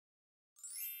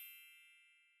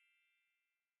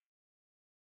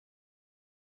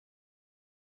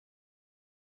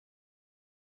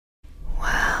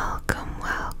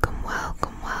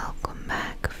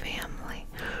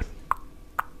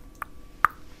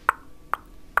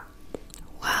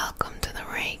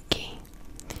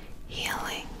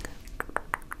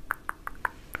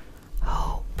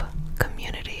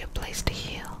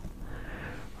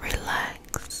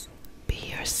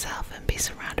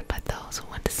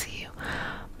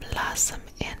blossom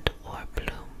and or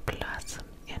bloom, blossom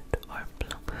and or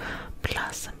bloom,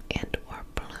 blossom and or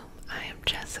bloom. I am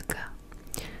Jessica.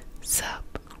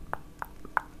 Sup?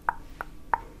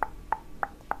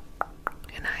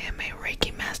 And I am a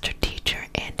Reiki Master Teacher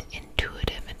and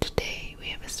Intuitive, and today we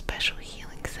have a special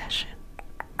healing session.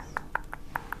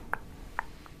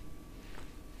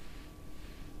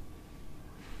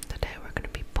 Today we're going to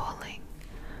be pulling,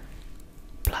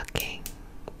 plucking,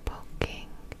 poking,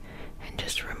 and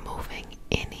just removing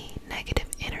any negative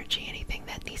energy, anything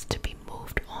that needs to be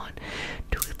moved on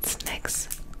to its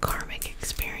next karmic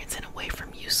experience and away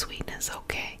from you, sweetness,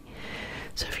 okay?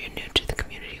 So if you're new to the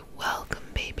community, welcome,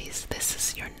 babies. This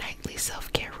is your nightly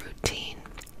self-care routine,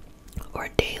 or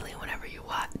daily whenever you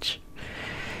watch.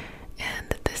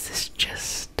 And this is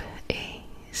just a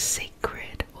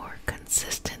sacred or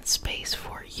consistent space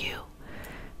for you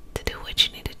to do what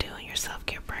you need to do in your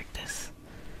self-care practice,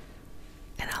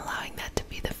 and allowing that to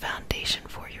be the foundation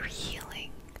for your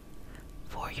healing,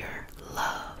 for your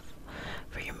love,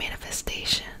 for your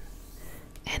manifestation,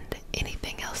 and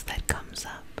anything else that comes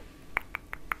up.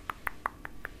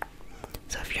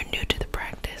 So if you're new to the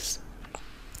practice,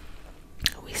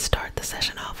 we start the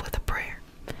session off with a prayer.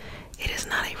 It is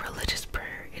not a religious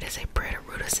prayer. It is a prayer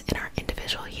to root us in our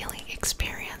individual healing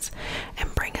experience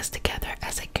and bring us together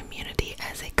as a community,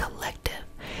 as a collective.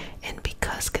 And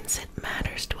because consent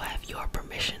matters, do I have your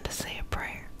permission to say a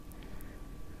prayer?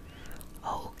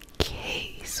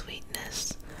 Okay,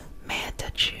 sweetness. May I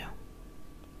touch you?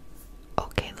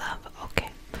 Okay, love. Okay.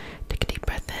 Take a deep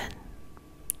breath in.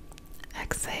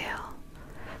 Exhale.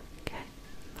 Okay,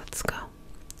 let's go.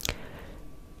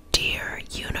 Dear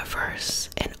universe,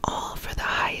 and all for the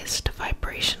highest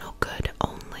vibrational good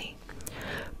only,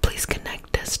 please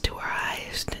connect us to our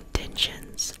highest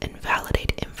intentions and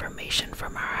validate information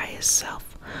from our highest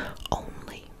self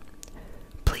only.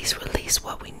 Please release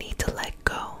what we need to let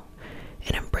go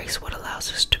and embrace what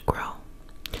allows us to grow.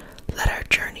 Let our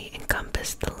journey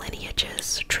encompass the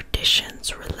lineages,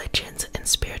 traditions, religions, and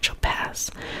spiritual paths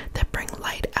that bring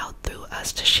light out through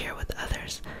us to share with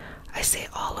others. I say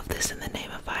all of this in the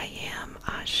name of I am.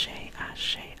 Ashe,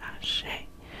 Ashe, Ashe.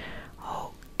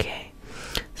 Okay,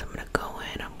 so I'm going to go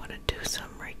in. I'm going to do some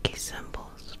Reiki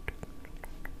symbols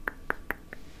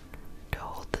to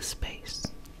hold the space.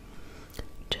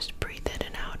 Just breathe in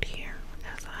and out here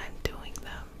as I'm doing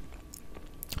them.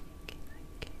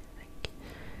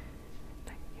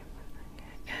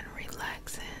 And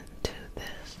relax into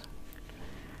this.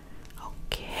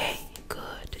 Okay,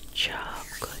 good job,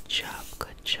 good job,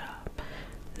 good job.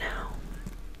 Now,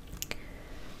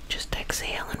 just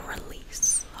exhale and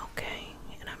release, okay?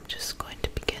 And I'm just going to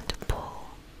begin to pull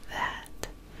that,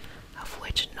 of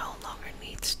which no longer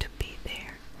needs to be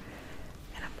there.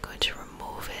 And I'm going to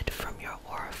remove it from your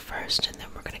aura first, and then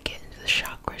we're going to get into the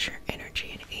chakras, your energy,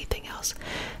 and anything else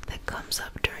that comes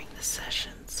up during the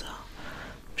session. So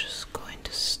I'm just going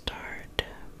to start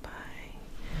by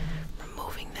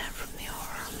removing that from the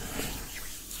aura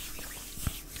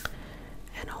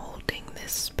and holding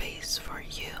this space for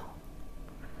you,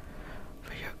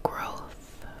 for your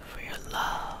growth, for your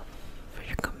love, for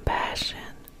your compassion,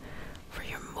 for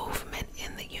your movement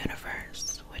in the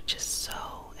universe, which is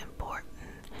so important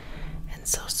and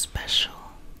so special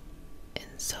and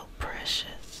so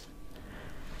precious.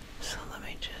 So let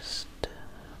me just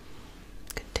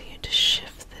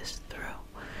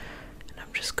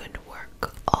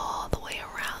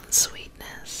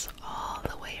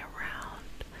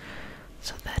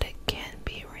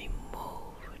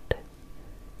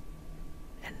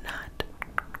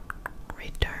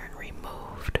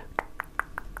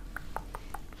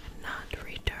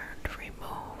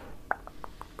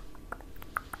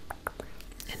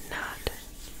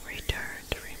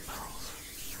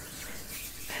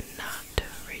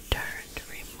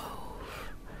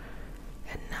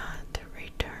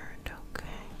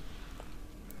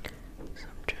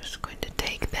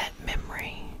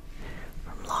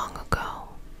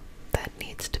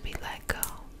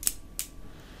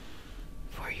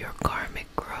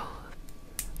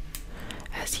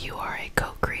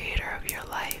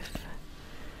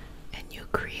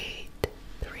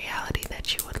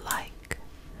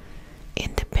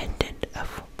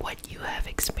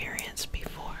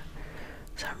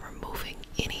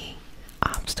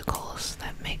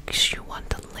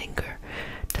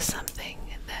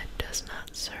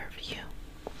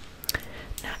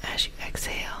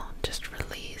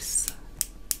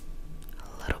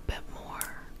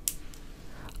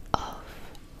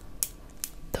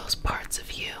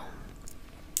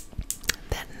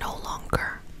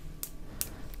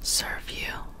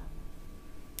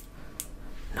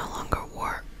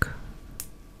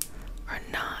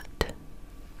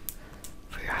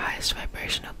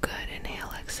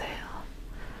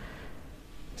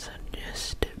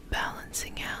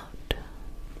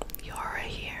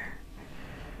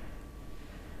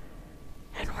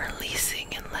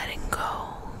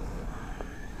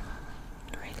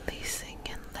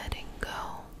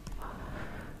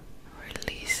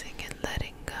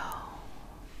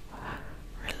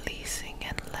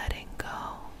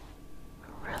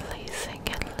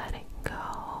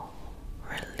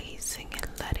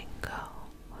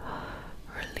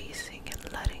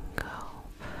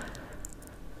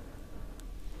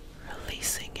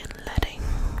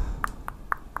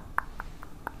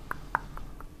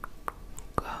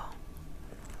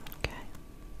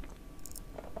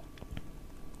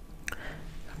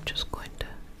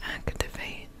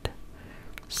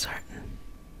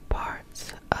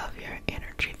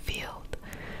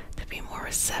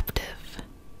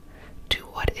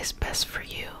for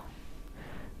you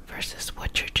versus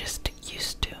what you're just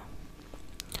used to.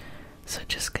 So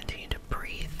just continue to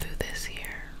breathe through this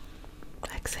here,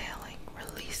 exhaling,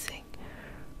 releasing,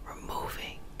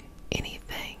 removing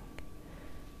anything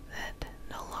that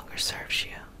no longer serves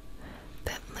you,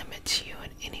 that limits you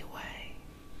in any way.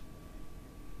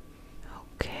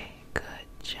 Okay, good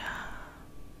job.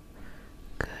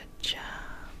 Good job.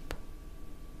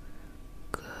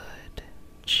 Good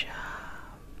job.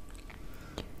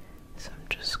 So I'm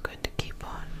just going to keep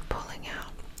on pulling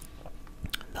out.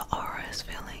 The aura is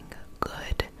feeling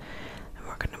good, and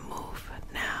we're going to move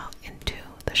now into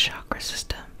the chakra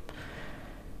system.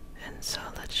 And so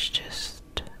let's just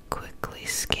quickly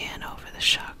scan over the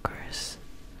chakras,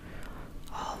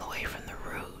 all the way from the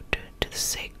root to the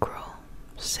sacral,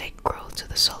 sacral to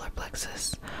the solar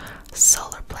plexus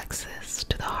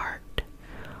to the heart,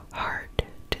 heart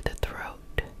to the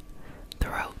throat,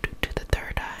 throat to the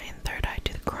third eye, and third eye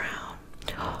to the crown,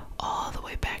 all the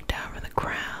way back down from the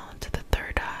crown to the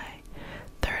third eye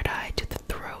to the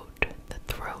throat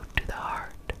to the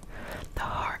heart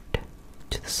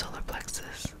to the solar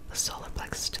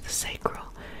plexus to the sacral,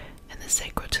 and the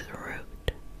sacral to the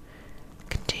root.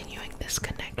 Continuing this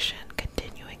connection,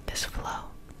 continuing this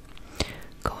flow,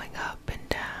 going up and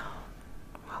down.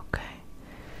 Okay,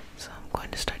 so I'm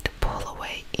going to start to pull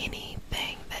away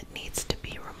anything that needs to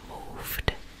be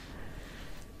removed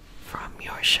from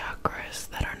your chakras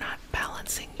that are not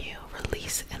balancing you.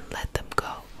 Release and let them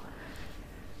go.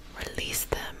 Release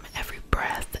them every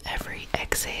breath, every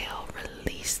exhale.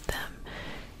 Release them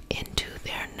into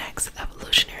their next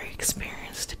evolutionary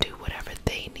experience to do whatever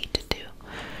they need to do.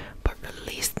 But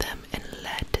release them and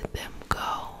let them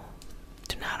go.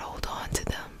 Do not hold on to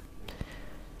them.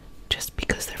 Just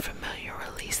because they're familiar,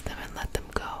 release them and let them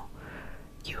go.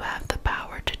 You have the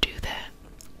power to do that.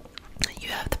 You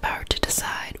have the power to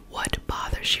decide what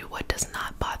bothers you, what does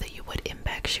not bother you, what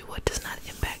impacts you, what does not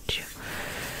impact you.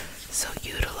 So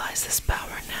utilize this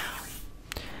power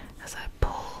now as I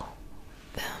pull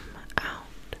them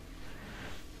out,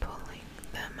 pulling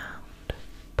them out,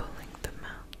 pulling them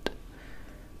out,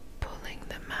 pulling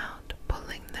them out,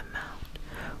 pulling them out,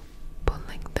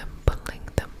 pulling them, pulling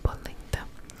them, pulling them,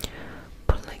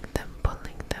 pulling them,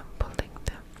 pulling them, pulling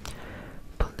them,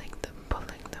 pulling them,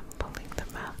 pulling them, pulling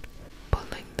them out,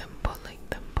 pulling them, pulling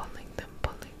them, pulling them,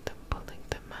 pulling them, pulling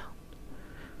them out.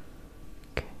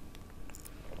 Okay.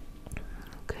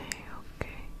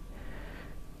 Okay.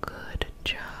 Good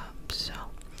job. So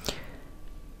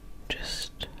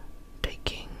just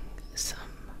taking some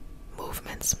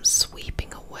movement, some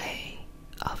sweeping away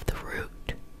of the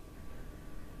root.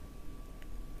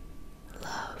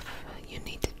 Love, you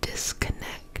need to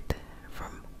disconnect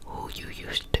from who you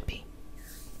used to be,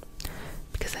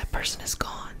 because that person is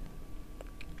gone,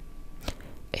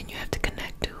 and you have to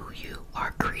connect to who you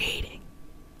are creating.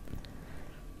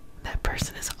 That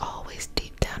person is always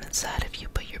deep down inside of you,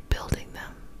 but you're building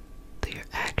them through your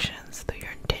actions, through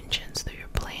your intentions, through your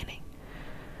planning.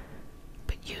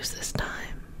 But use this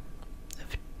time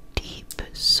of deep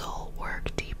soul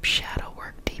work, deep shadow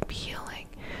work, deep healing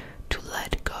to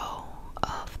let go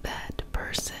of that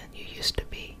person you used to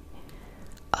be.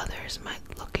 Others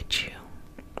might look at you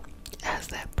as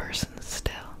that person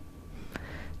still.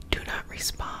 Do not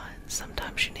respond.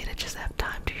 Sometimes you need to just have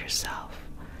time to yourself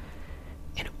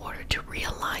in order to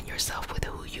realign yourself with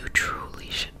who you truly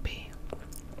should be.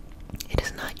 It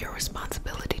is not your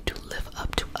responsibility to live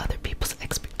up to other people's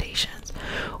expectations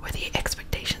or the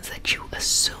expectations that you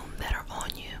assume that are on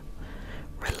you.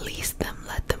 Release them,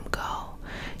 let them go.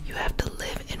 You have to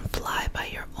live and fly by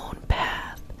your own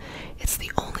path. It's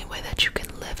the only way that you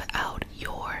can live out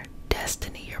your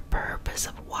destiny, your purpose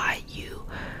of why you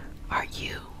are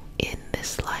you in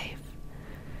this life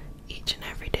each and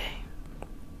every day.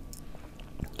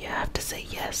 You have to say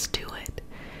yes to it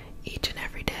each and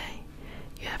every day.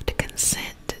 You have to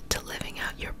consent to living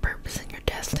out your purpose and your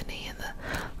destiny, and the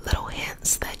little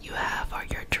hints that you have are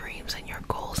your dreams and your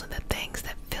goals and the things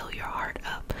that fill your heart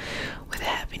up with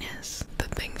happiness, the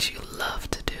things you love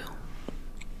to do,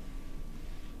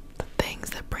 the things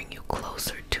that bring you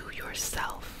closer to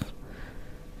yourself.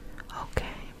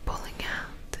 Okay, pulling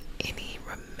out any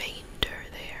remainder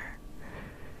there,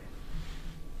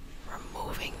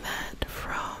 removing that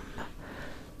from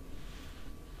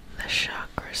the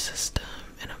chakra system,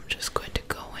 and I'm just going to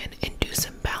go in and do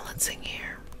some balancing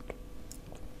here.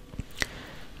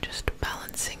 Just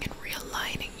balancing and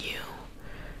realigning you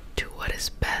to what is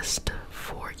best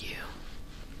for you,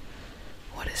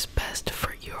 what is best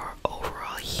for your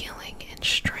overall healing and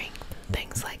strength,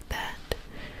 things like that.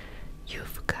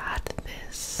 You've got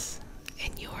this,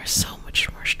 and you are so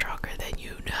much more stronger than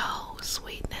you know,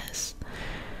 sweetness.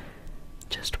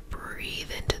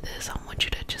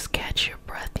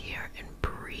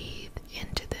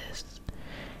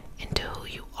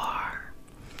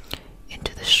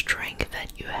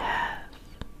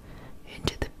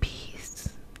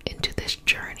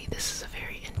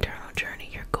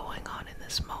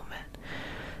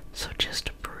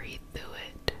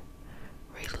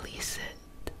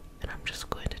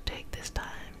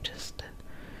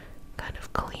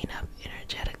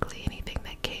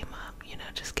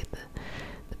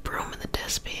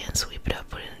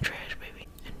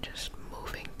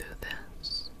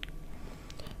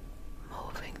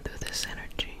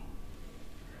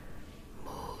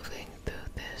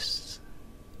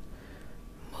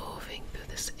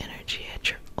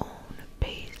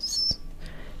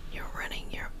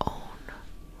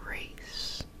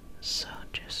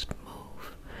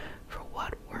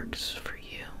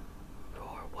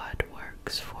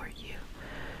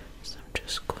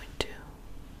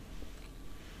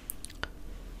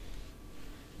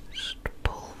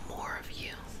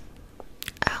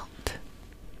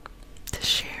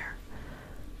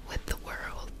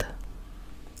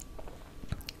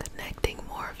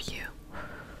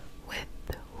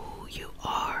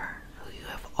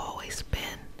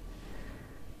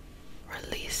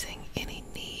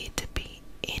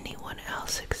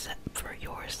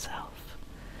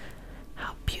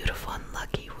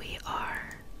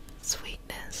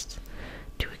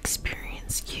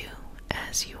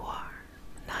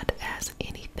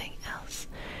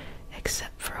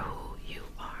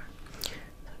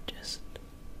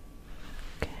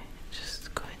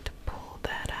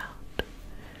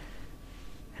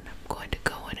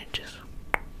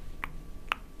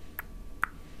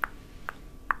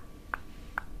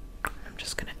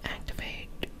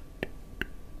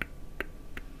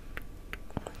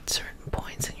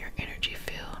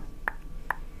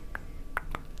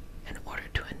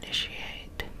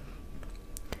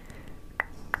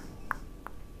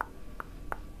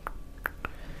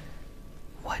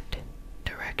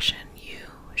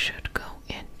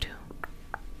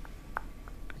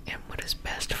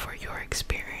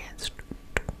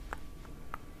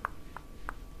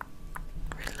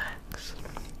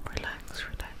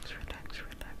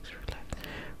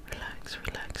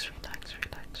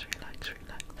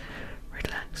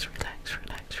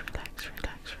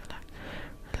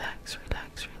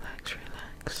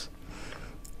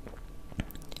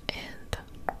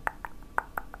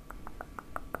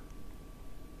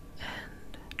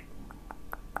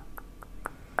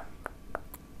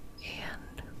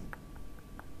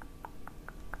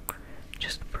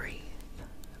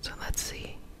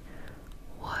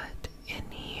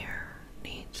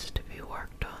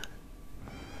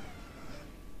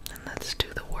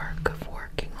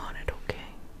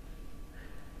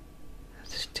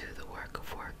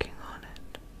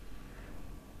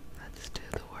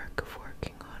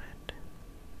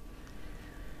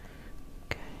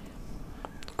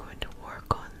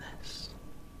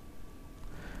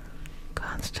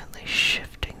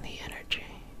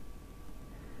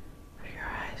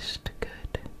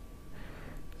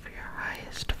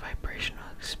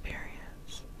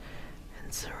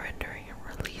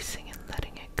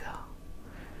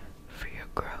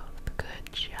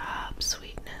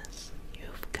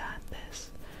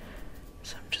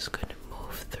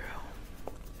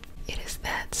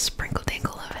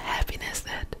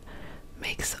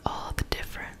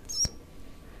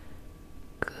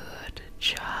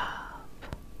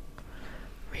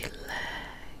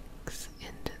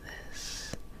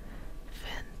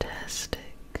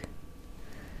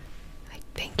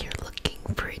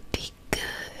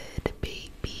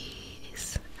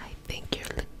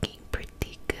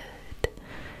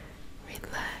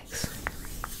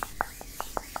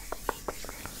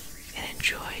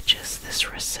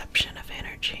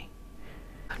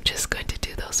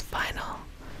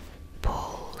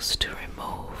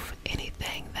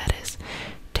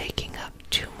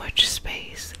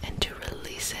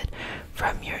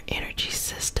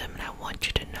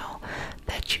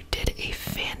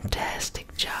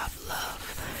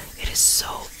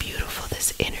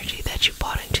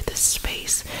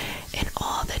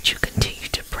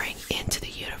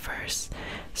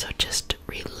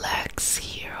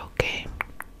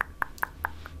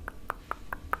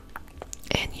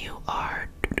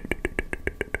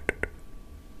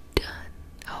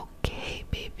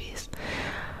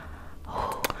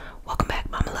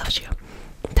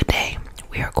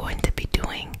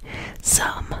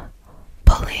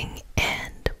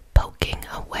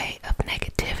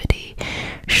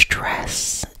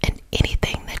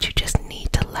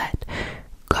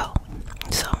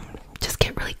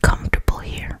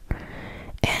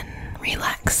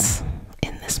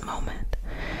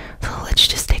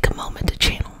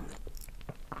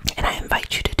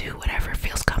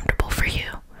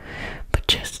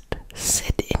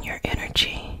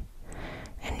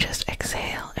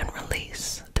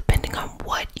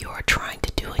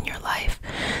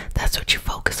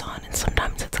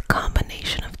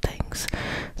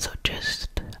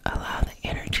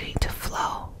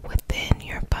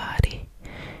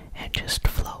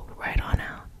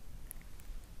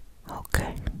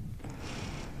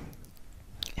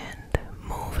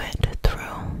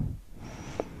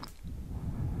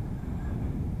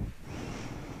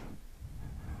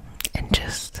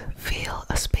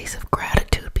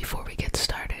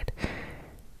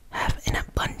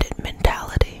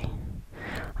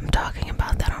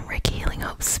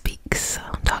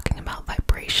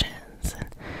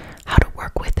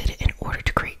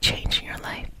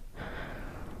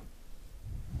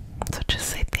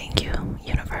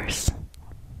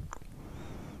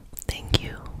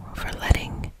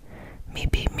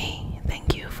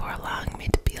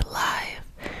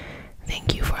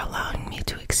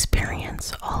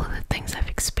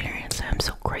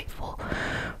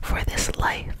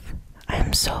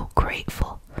 so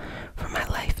grateful for my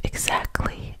life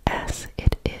exactly as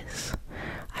it is.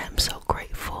 I am so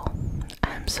grateful.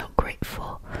 I am so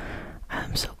grateful. I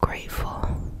am so grateful.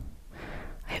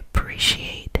 I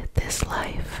appreciate this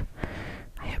life.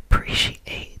 I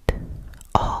appreciate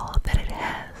all that it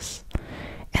has.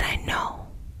 And I know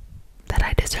that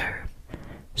I deserve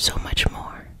so much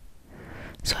more.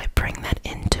 So I bring that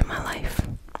into my life.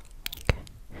 Okay.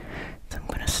 So I'm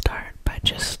going to start by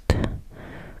just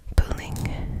pulling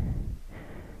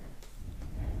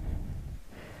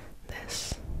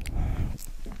this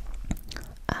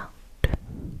out.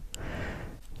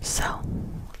 So,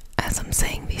 as I'm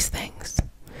saying these things,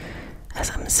 as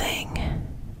I'm saying,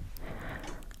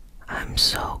 I'm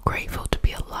so grateful to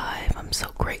be alive. I'm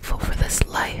so grateful for this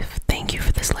life. Thank you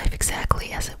for this life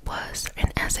exactly as it was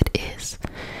and as it is.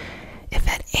 If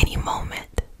at any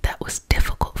moment that was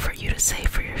difficult for you to say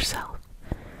for yourself,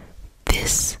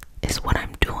 this is what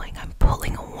I'm doing. I'm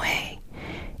pulling away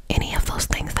any of those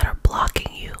things that are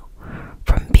blocking you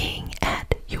from being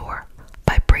at your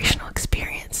vibrational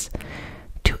experience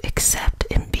to accept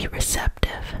and be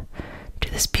receptive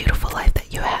to this beautiful life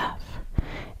that you have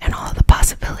and all of the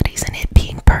possibilities and it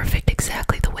being perfect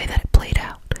exactly the way that it played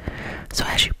out. So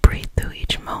as you breathe through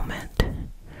each moment,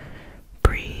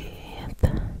 breathe.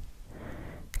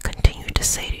 Continue to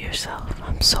say to yourself,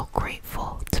 I'm so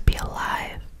grateful to be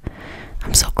alive.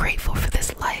 I'm so grateful for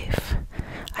this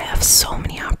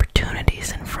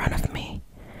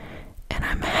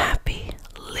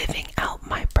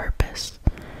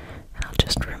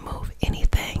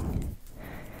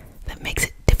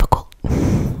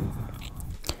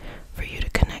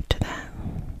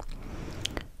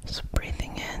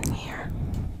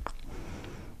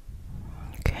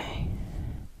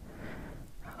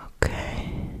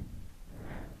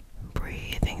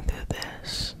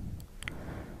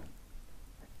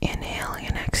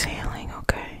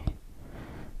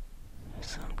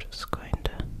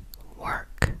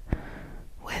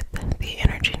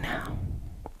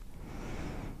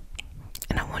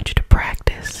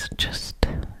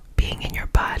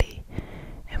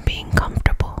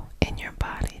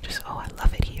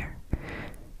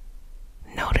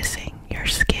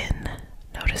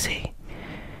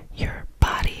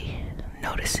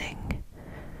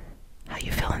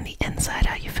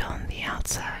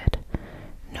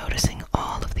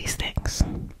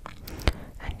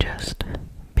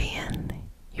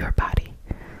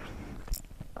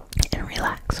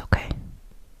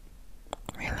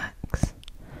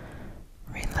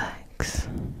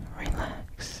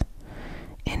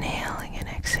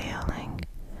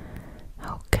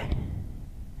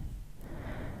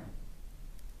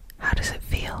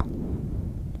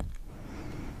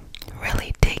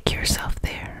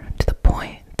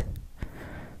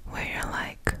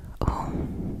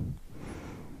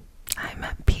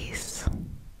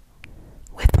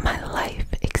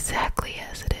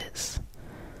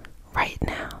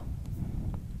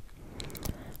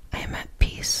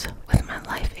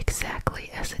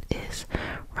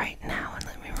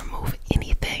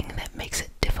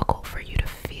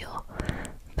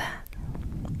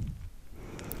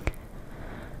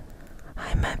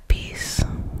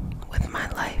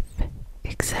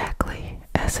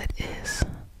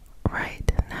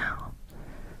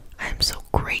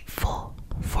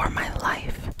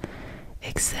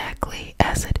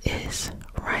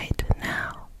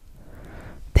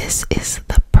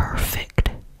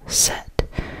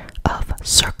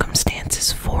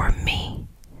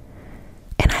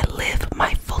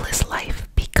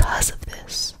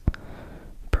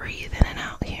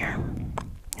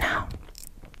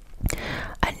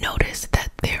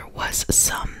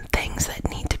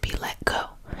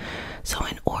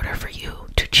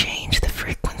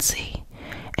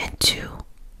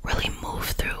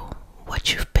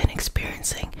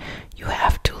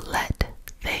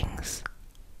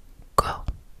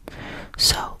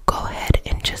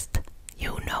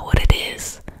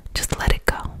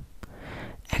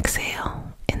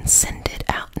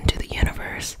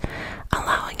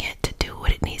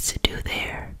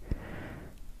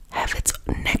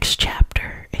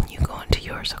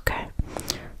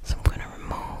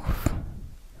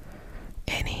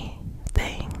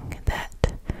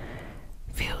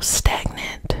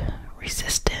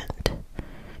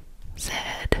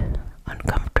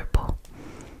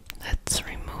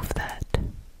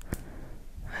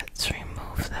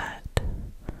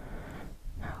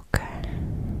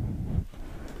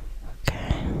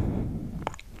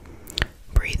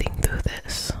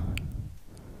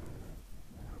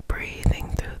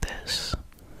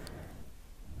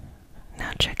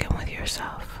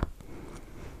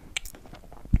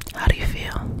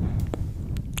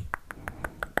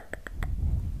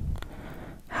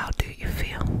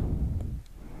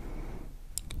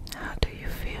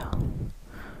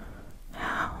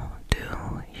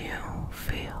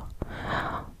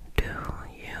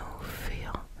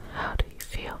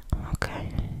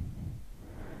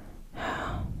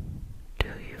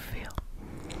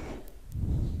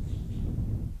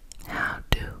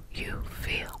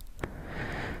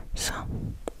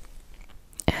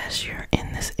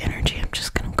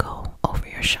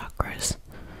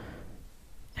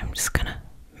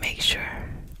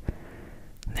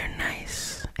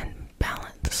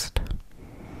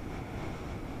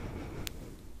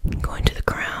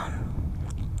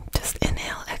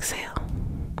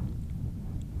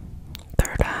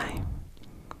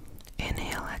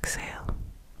exhale,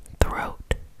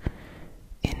 throat.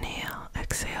 Inhale,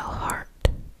 exhale, heart.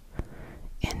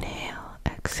 Inhale,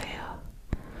 exhale,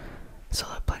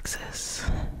 solar plexus.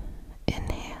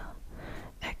 Inhale,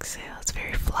 exhale. It's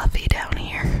very fluffy down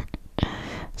here.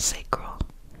 Sacral.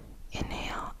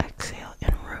 Inhale, exhale,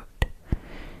 and root.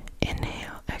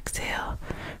 Inhale, exhale,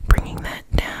 bringing that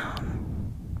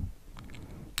down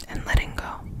and letting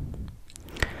go.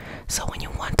 So when you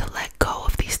want to let go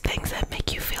of these things that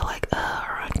make you feel like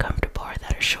are uncomfortable or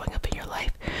that are showing up in your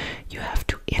life, you have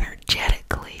to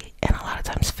energetically and a lot of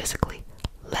times physically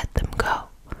let them go.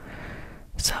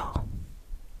 So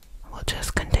we'll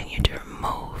just continue to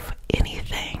remove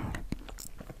anything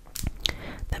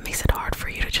that makes it hard for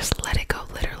you to just let it go.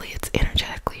 Literally, it's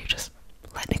energetically, you're just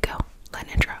letting it go,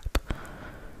 letting it drop.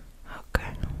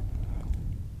 Okay.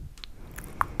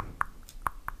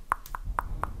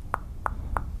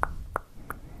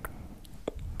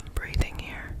 Breathing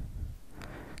here.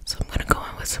 So I'm going to go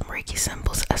in with some Reiki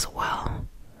symbols as well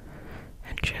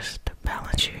and just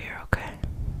balance you here, okay?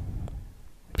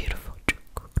 Beautiful.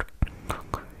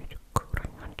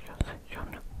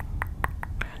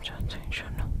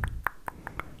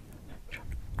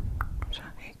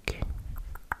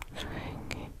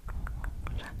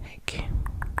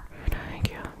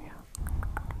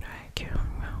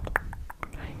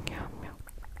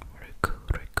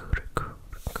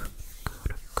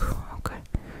 Okay.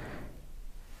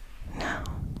 Now,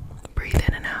 breathe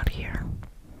in and out here.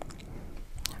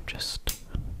 I'll just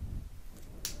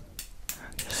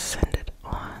send it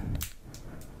on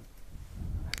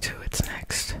to its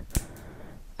next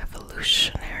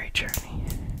evolutionary journey.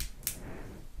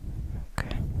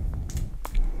 Okay.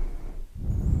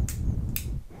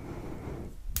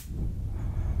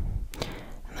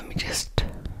 And let me just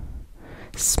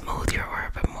smooth your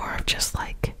aura a bit more of just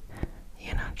like,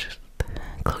 just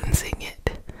cleansing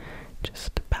it,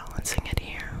 just balancing it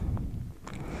here.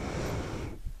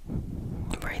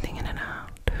 Breathing in and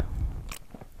out.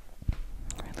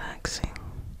 Relaxing.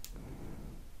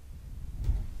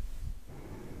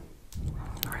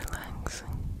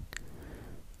 Relaxing.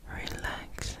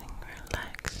 Relaxing.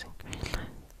 Relaxing.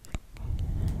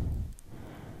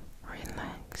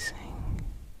 Relaxing.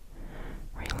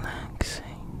 Relaxing.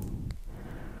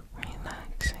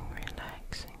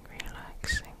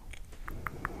 Relaxing.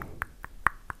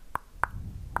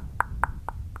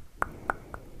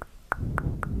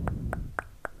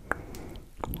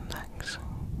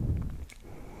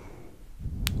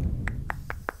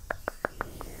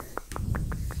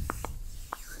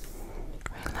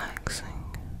 Relaxing.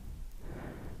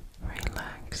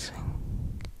 Relaxing.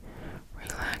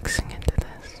 Relaxing into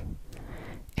this.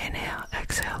 Inhale,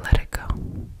 exhale, let it go.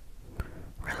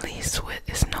 Release what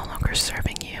is no longer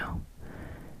serving you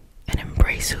and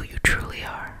embrace who you truly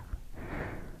are.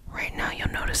 Right now, you'll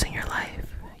notice in your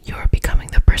life, you are becoming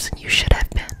the person you should have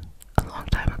been a long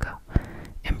time ago.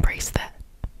 Embrace that.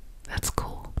 That's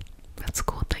cool. That's a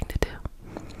cool thing to do.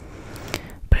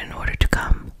 But in order to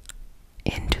come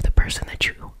into the person that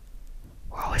you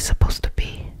were always supposed to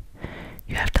be,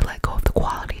 you have to let go of the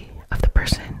quality of the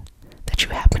person that you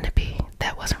happen to be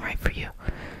that wasn't right for you.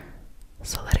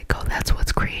 So let it go. That's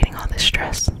what's creating all this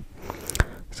stress.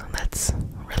 So let's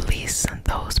release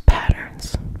those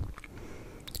patterns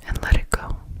and let it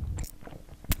go.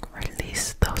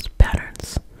 Release those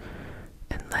patterns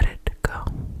and let it go.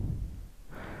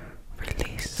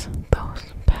 Release those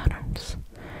patterns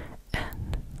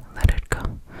and let it go.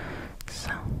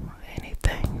 So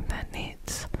anything that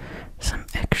needs some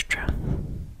extra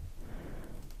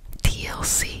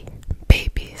TLC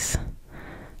babies,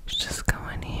 just go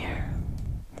in here,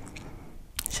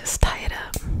 just tie it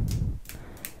up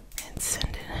and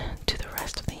send it to the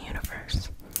rest of the universe.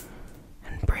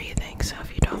 And breathing, so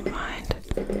if you don't mind,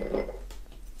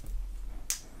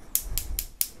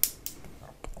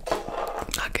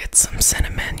 I'll get some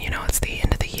cinnamon. It's the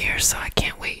end of the year, so I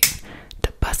can't wait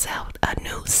to bust out a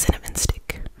new cinnamon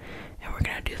stick. And we're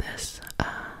gonna do this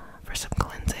for some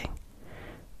cleansing,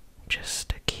 just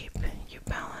to keep you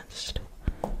balanced.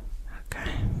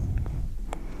 Okay.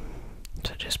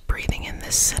 So just breathing in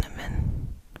this cinnamon,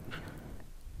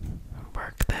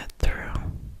 work that through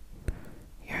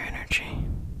your energy.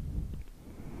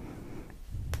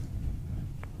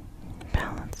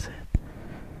 Balance it.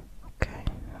 Okay.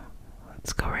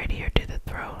 Let's go right here to the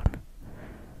throat.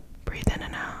 Breathe in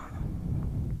and out.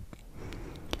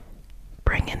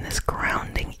 Bring in this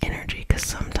grounding energy, because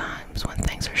sometimes when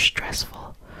things are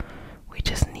stressful, we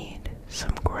just need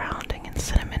some grounding, and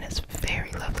cinnamon is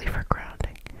very lovely for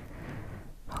grounding.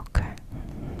 Okay.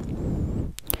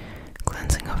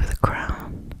 Cleansing over the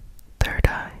crown, third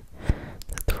eye,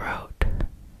 the throat,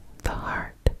 the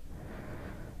heart,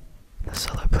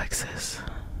 plexus,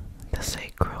 the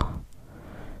sacral,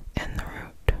 and the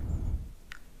root.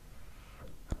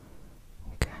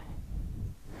 Okay.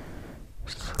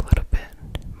 Just a little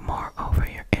bit more over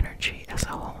your energy as a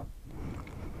whole.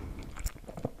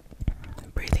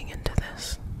 Breathing into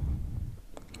this,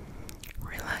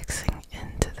 relaxing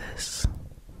into this,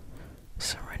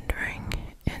 surrendering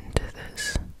into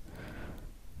this,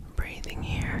 breathing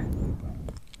here.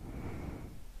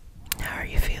 How are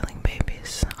you feeling,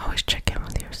 babies? Always check in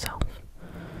with yourself,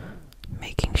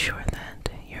 making sure that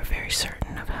you're very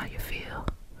certain of how you feel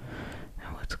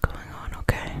and what's going on,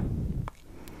 okay?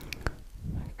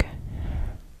 Okay.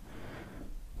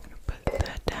 I'm going to put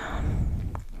that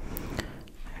down.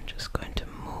 I'm just going to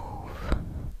move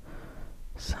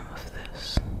some of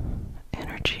this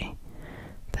energy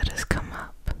that has come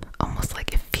up. Almost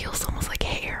like it feels almost like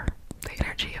hair. The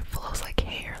energy, it flows like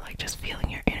hair. Like just feeling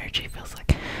your energy feels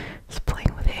like it's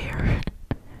playing with hair.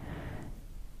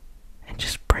 And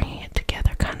just bringing it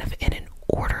together kind of in an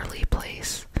orderly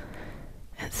place.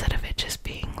 Instead of it just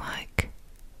being like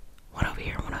one over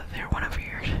here, one over there, one over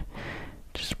here.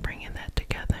 Just bringing that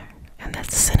together. And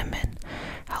that cinnamon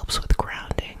helps with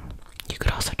grounding. You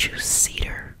could also choose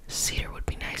cedar. Cedar would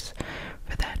be nice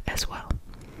for that as well.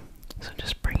 So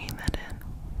just bringing that in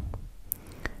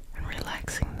and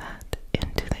relaxing that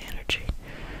into the energy,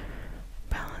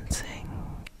 balancing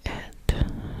it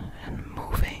and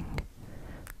moving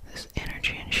this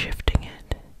energy and shifting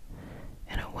it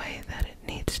in a way that it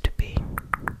needs to be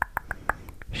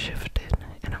shifted,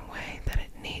 in a way that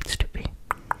it needs to be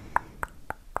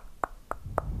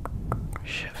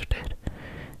shifted,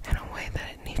 in a way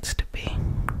that it needs to be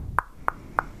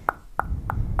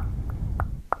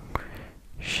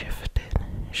shifted,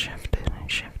 shifted,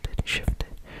 shifted, shifted,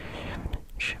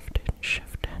 shifted,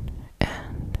 shifted,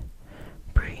 and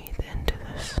breathe into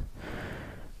this.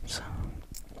 So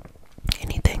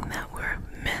anything that we're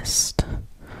missed,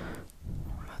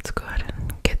 let's go ahead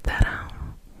and get that out.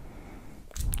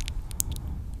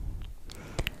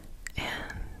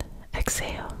 And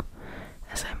exhale.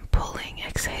 As I'm pulling,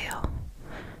 exhale,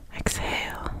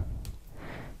 exhale,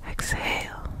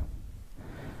 exhale,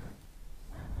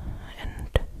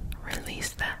 and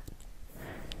release that.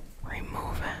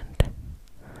 Remove it.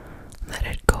 Let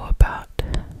it go about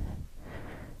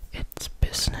its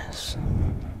business.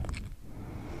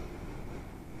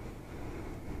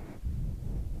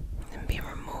 And be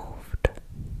removed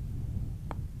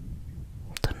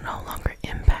to no longer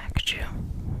impact you.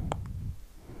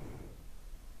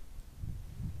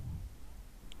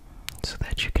 So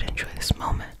that you can enjoy this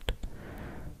moment.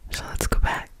 So let's go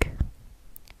back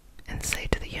and say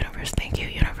to the universe, thank you,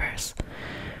 universe,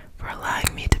 for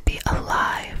allowing me to be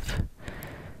alive,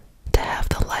 to have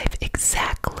the life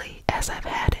exactly as I've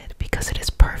had it, because it is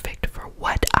perfect for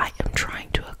what I am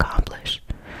trying to accomplish.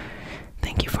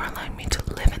 Thank you for allowing me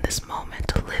to live in this moment,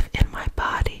 to live in my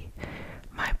body,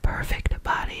 my perfect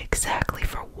body, exactly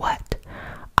for what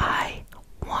I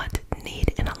want,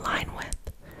 need, and align with.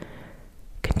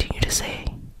 Continue to say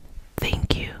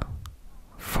thank you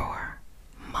for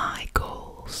my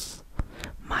goals,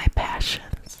 my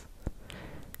passions,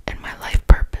 and my life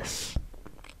purpose.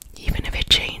 Even if it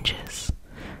changes,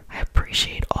 I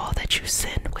appreciate all that you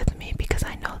send with me, because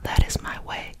I know that is my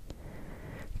way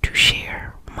to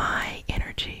share my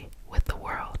energy with the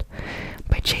world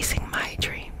by chasing my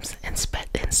dreams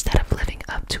instead of living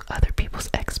up to other people's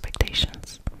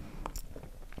expectations.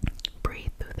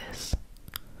 Breathe through this.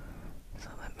 So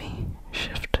let me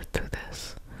shift through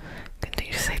this.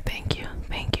 Continue to say thank you,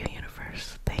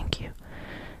 universe, thank you,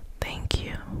 thank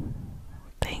you,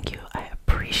 thank you. I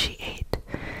appreciate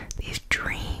these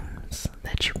dreams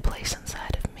that you place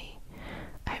inside of me.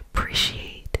 I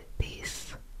appreciate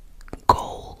these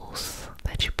goals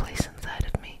that you place inside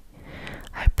of me.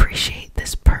 I appreciate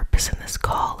this purpose and this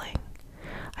calling.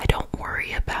 I don't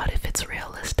worry about if it's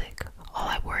realistic. All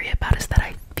I worry about is that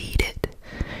I feed it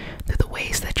through the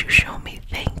ways that you show me.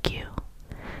 Thank you.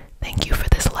 Thank you for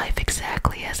this life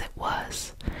exactly as it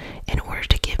was, in order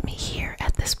to get me here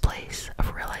at this place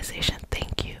of realization.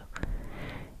 Thank you.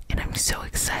 And I'm so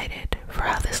excited for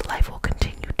how this life will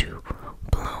continue to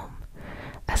bloom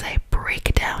as I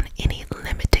break down any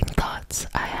limiting thoughts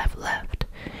I have left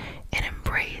and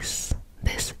embrace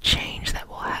this change that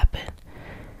will happen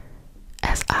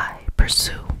as I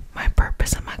pursue my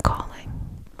purpose and my calling.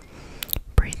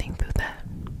 Breathing through that,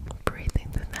 breathing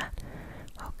through that.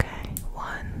 Okay,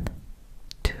 1,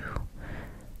 2,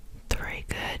 3.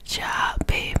 Good job,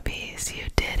 babies. You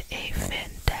did a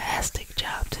fantastic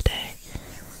job today.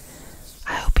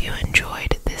 I hope you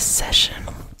enjoyed this session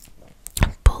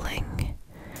of pulling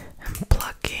and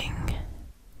plucking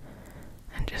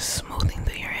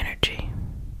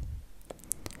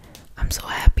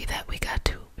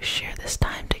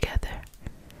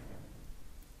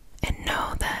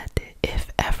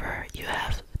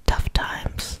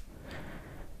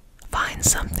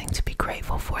find something to be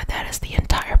grateful for. That is the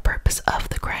entire purpose of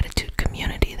the gratitude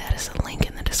community. That is a link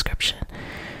in the description.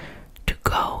 To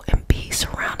go and be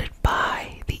surrounded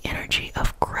by the energy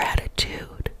of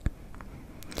gratitude.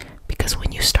 Because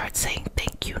when you start saying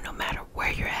thank you, no matter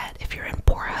where you're at, if you're in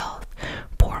poor health,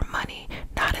 poor money,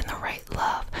 not in the right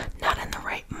love, not in the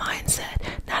right mindset,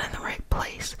 not in the right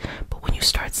place, but when you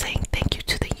start saying thank you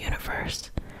to the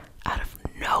universe, out of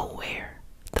nowhere,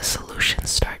 the solutions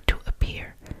start to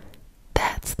appear.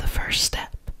 That's the first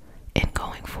step in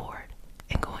going forward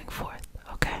and going forth,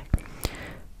 okay?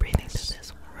 Breathing through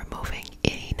this, removing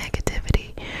any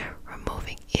negativity,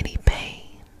 removing any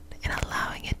pain, and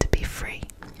allowing it to be free.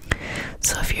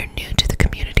 So if you're new to the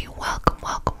community, welcome,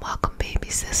 welcome, welcome,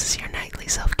 babies. This is your nightly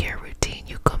self-care routine.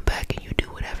 You come back and you do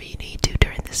whatever you need to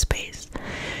during this space.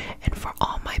 And for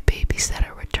all my babies that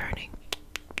are returning,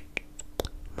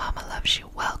 Mama loves you.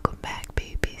 Welcome back,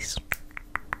 babies.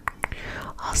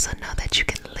 Also know that you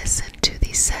can listen to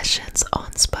these sessions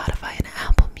on Spotify and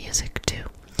Apple Music too.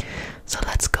 So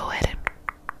let's go ahead and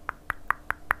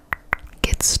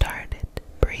get started.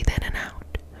 Breathe in and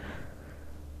out.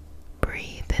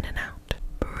 Breathe in and out.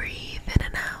 Breathe in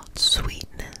and out.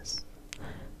 Sweetness.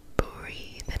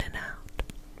 Breathe in and out.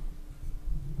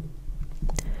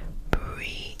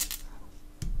 Breathe.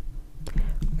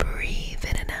 Breathe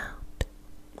in and out.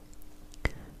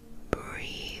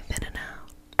 Breathe in and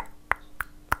out.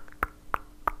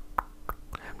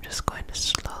 I'm just going to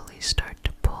slowly start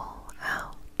to pull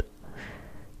out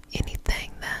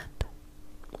anything that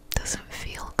doesn't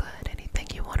feel good, anything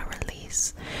you want to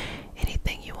release,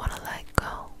 anything you want to let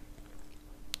go.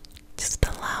 Just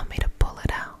allow me to pull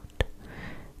it out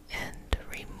and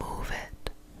remove it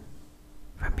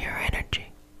from your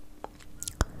energy.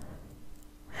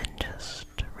 And just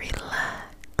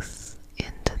relax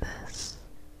into this.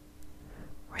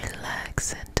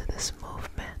 Relax into this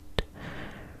movement.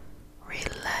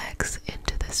 Relax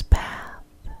into this path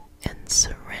and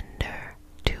surrender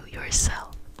to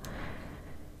yourself.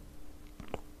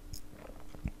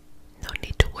 No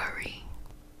need to worry.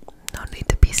 No need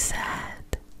to be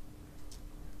sad.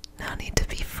 No need to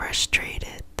be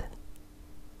frustrated.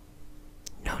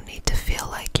 No need to feel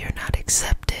like you're not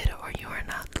accepted or you are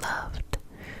not loved.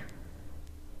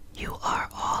 You are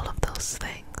all of those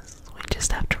things. We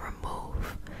just have to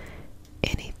remove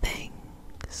anything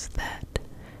that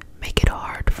make it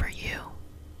hard for you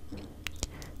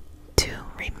to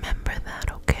remember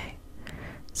that, okay?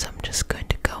 So I'm just going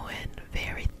to go in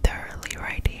very thoroughly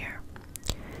right here.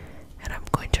 And I'm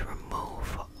going to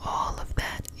remove all of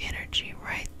that energy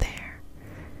right there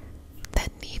that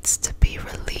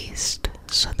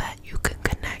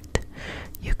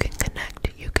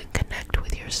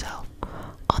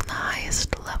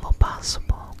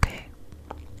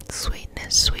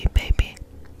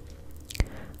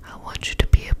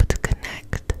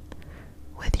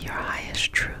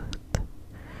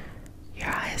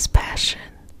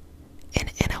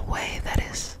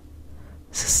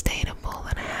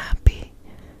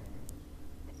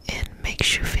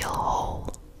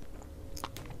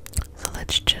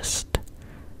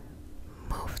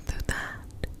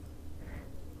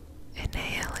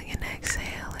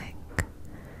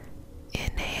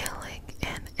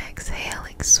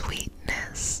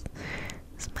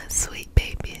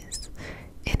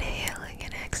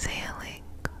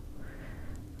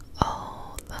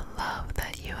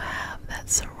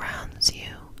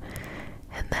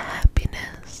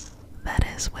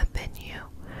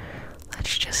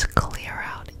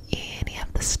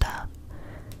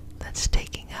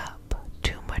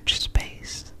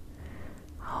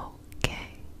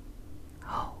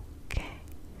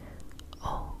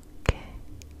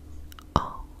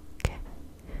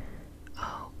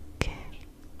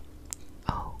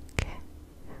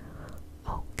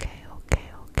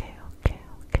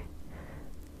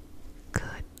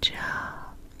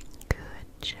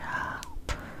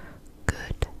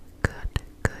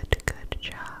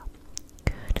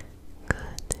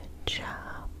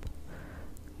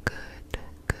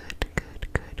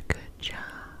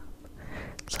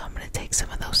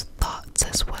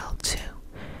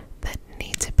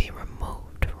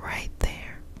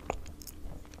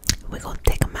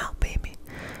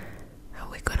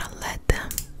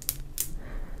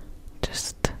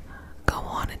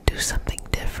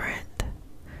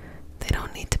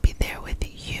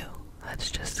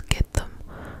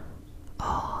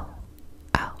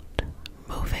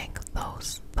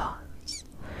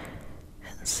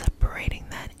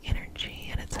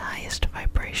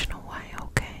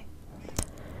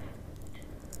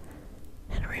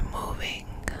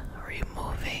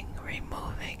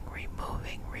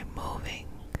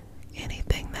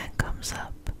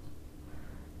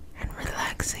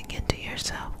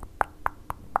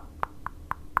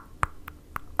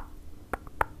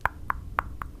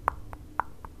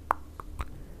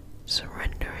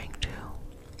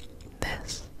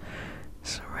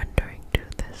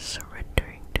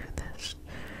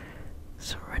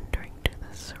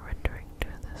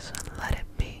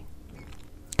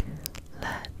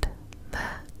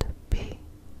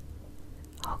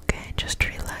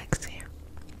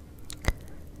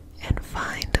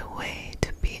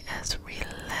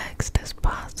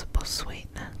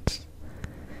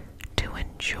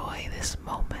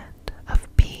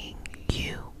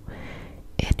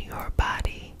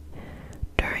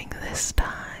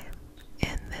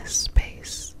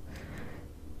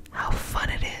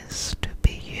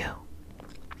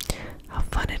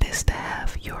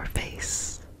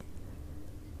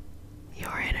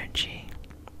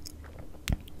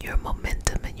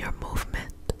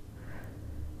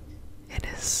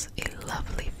is a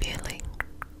lovely feeling.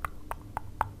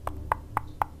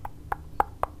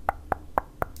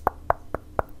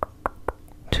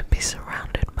 To be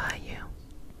surrounded by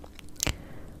you.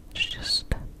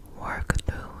 Just work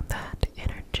through that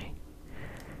energy.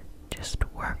 Just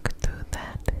work through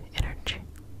that energy.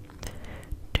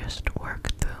 Just work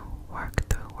through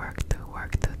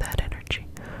that energy.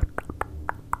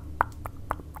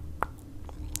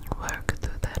 Work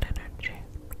through that energy.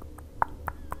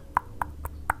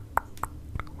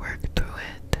 Work through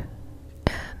it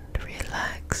and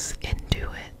relax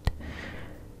into it.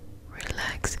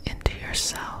 Relax into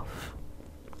yourself.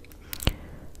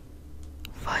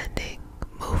 Finding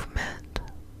movement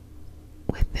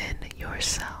within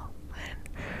yourself and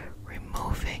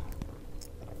removing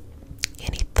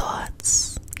any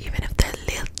thoughts, even if they're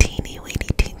little teeny weeny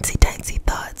teensy tiny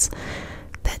thoughts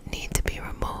that need to be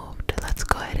removed. Let's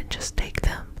go ahead and just take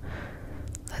them.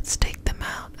 Let's take them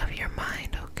out of your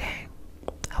mind, okay?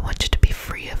 I want you to be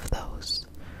free of those.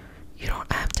 You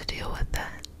don't have to deal with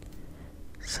that.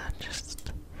 So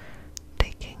just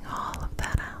taking all of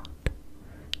that out.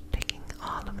 Taking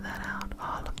all of that out,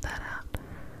 all of that out,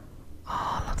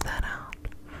 all of that out,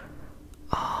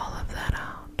 all of that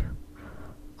out,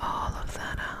 all of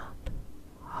that out,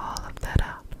 all of that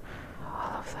out,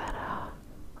 all of that out,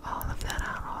 all of that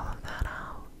out, all of that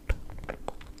out.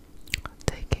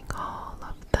 Taking all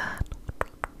of that.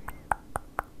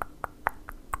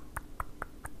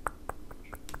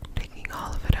 Taking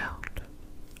all of it out.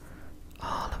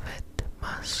 All of it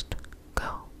must go.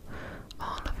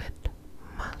 All of it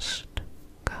must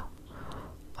go.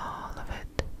 All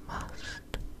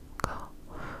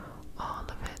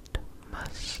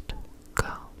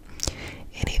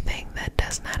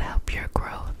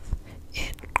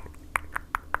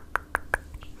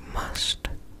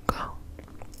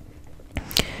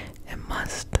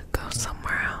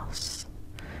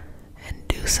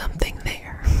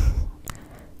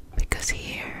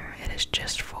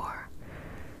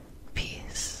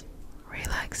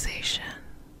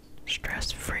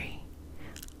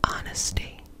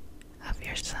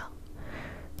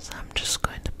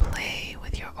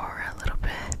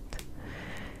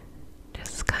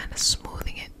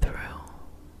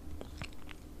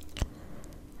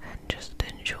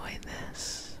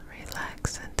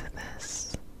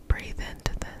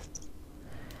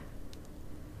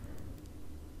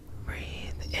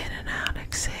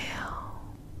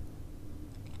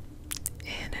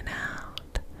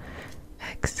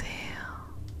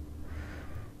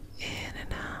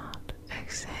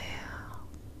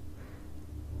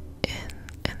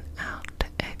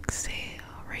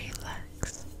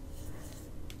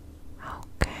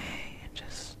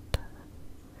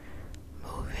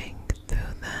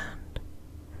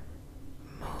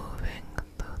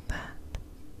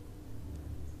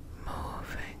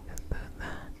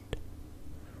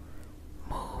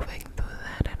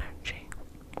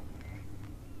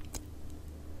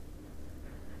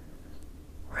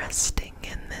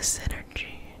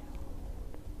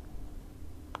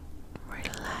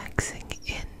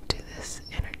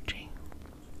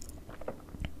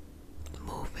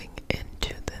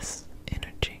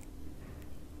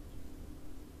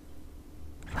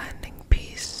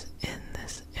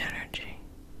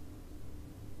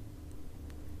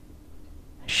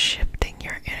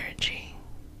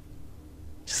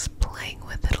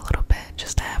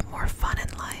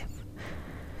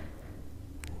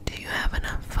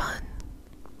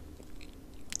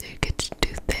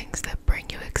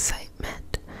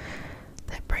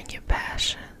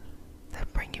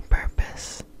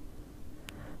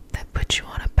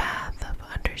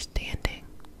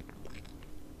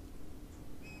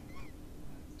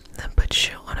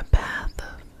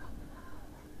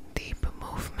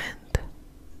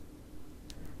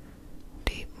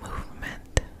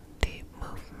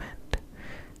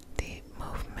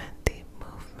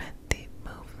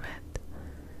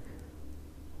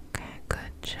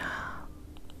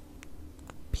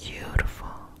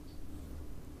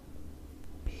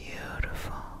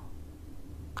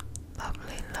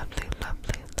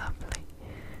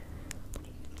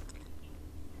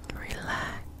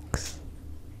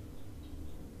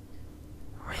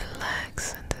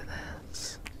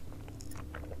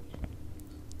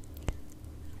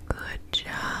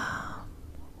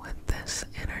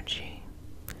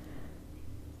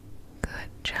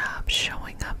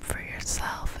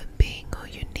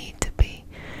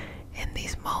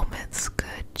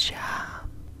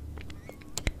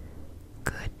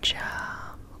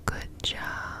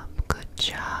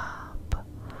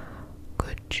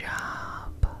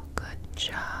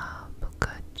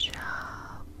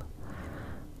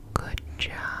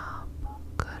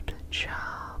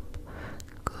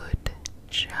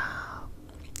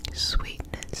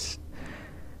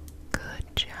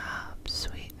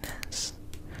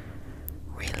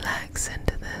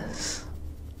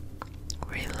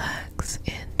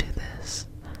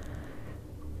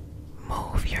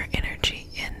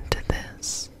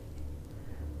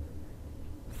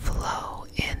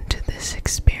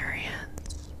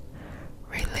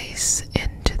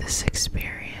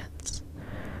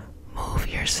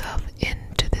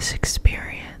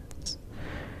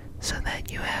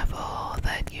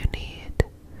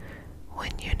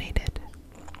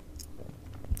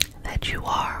you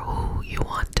are who you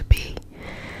want to be,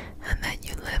 and that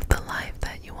you live the life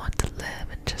that you want to live,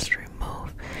 and just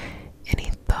remove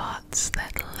any thoughts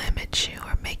that limit you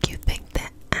or make you think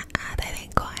that that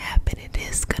ain't gonna happen. It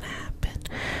is gonna happen.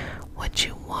 What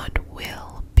you want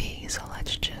will be. So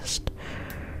let's just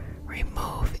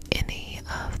remove any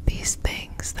of these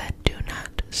things that do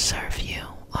not serve you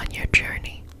on your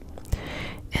journey,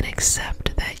 and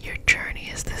accept that your journey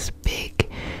is this big,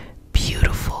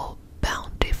 beautiful,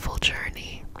 bountiful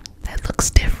journey that looks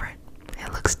different.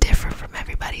 It looks different from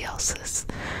everybody else's.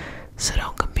 So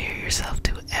don't compare yourself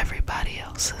to everybody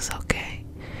else's, okay?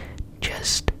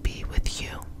 Just be with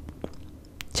you.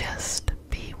 Just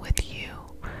be with you.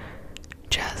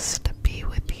 Just be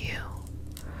with you.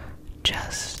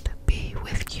 Just be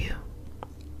with you.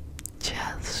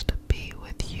 Just be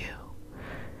with you.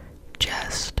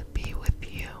 Just be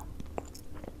with you.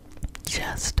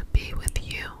 Just be with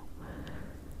you.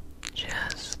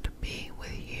 Just be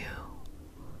with you.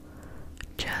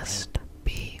 Just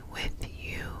be with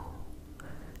you.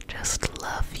 Just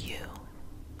love you.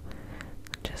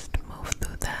 Just move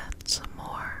through that some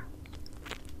more.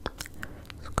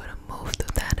 Just gonna move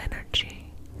through that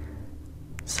energy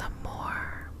some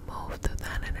more. Move through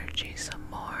that energy some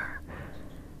more.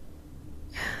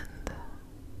 And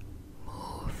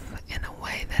move in a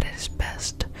way that is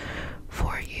best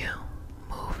for you.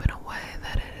 Move in a way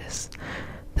that it is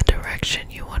the direction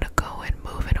you want to go in.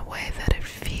 Move in a way that it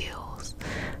feels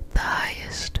the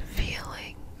highest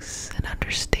feelings and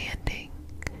understanding.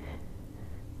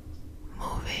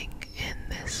 Moving in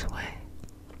this way.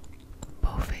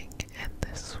 Moving in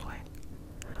this way.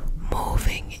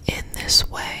 Moving in this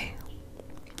way.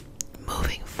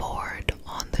 Moving forward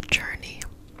on the journey.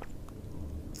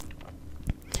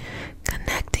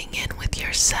 Connecting in with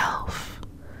yourself.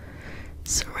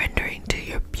 Surrendering to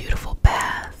your beautiful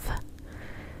path.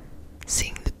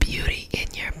 Seeing the beauty in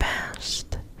your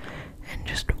past. And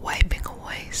just wiping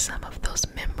away some of those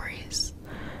memories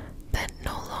that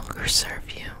no longer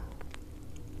serve you.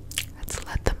 Let's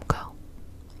let them go.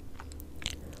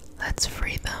 Let's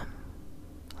free them.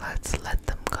 Let's let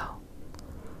them go.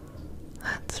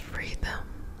 Let's free them.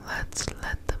 Let's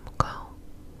let them go.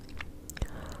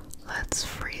 Let's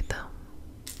free them.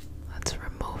 Let's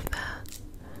remove that.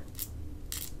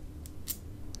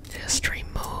 Just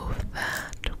remove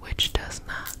that which does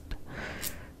not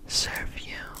serve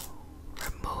you.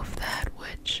 Remove that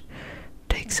which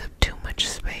takes up too much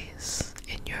space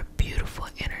in your beautiful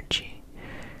energy,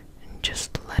 and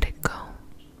just let it go.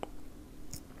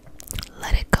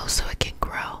 Let it go so it can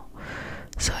grow,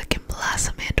 so it can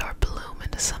blossom and or bloom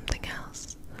into something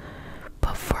else.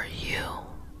 But for you,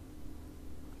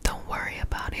 don't worry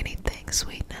about anything,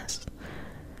 sweetness.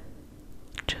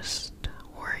 Just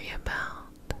worry about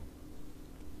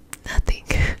nothing.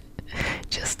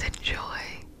 Just enjoy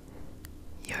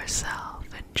yourself.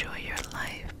 Enjoy your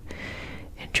life.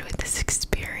 Enjoy this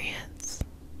experience.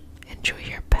 Enjoy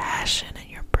your passion and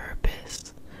your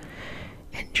purpose.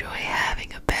 Enjoy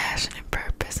having a passion and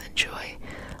purpose. Enjoy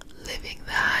living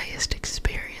the highest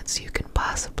experience you can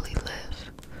possibly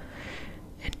live.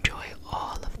 Enjoy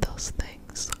all of those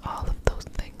things. All of those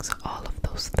things. All of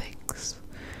those things.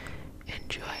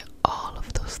 Enjoy all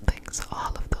of those things.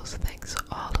 All of those things.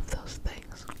 All of those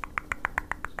things.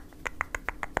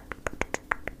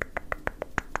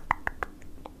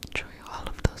 Enjoy all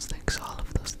of those things. All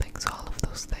of those things. All of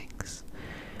those things.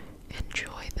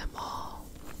 Enjoy them all.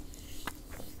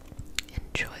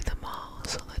 Enjoy them all.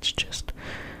 So let's just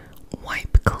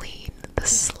wipe clean the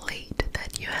slate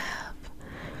that you have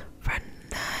for a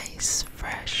nice,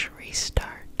 fresh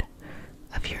restart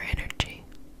of your energy.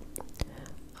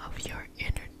 Of your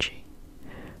energy.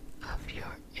 Of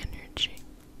your energy.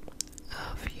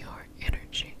 Of your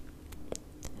energy.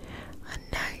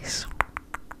 A nice,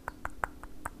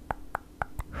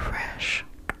 fresh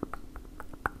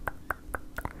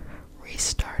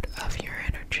restart of your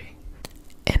energy.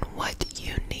 And what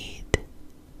you need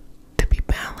to be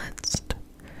balanced,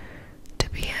 to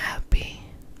be happy,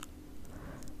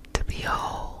 to be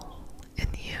whole in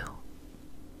you.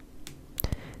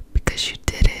 Because you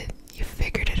did it, you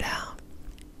figured it out,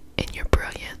 and you're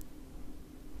brilliant.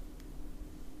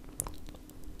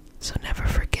 So never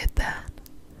forget that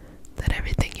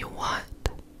everything you want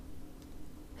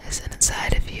is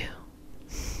inside of you.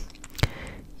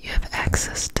 You have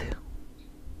access to,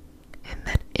 and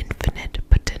that infinite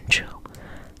potential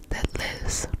that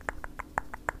lives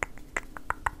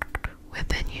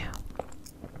within you.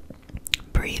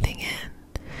 Breathing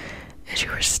in as you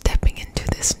are stepping into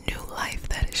this new life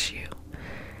that is you.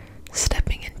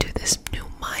 Stepping into this new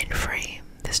mind frame,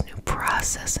 this new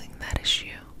processing that is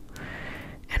you.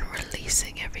 And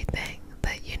releasing everything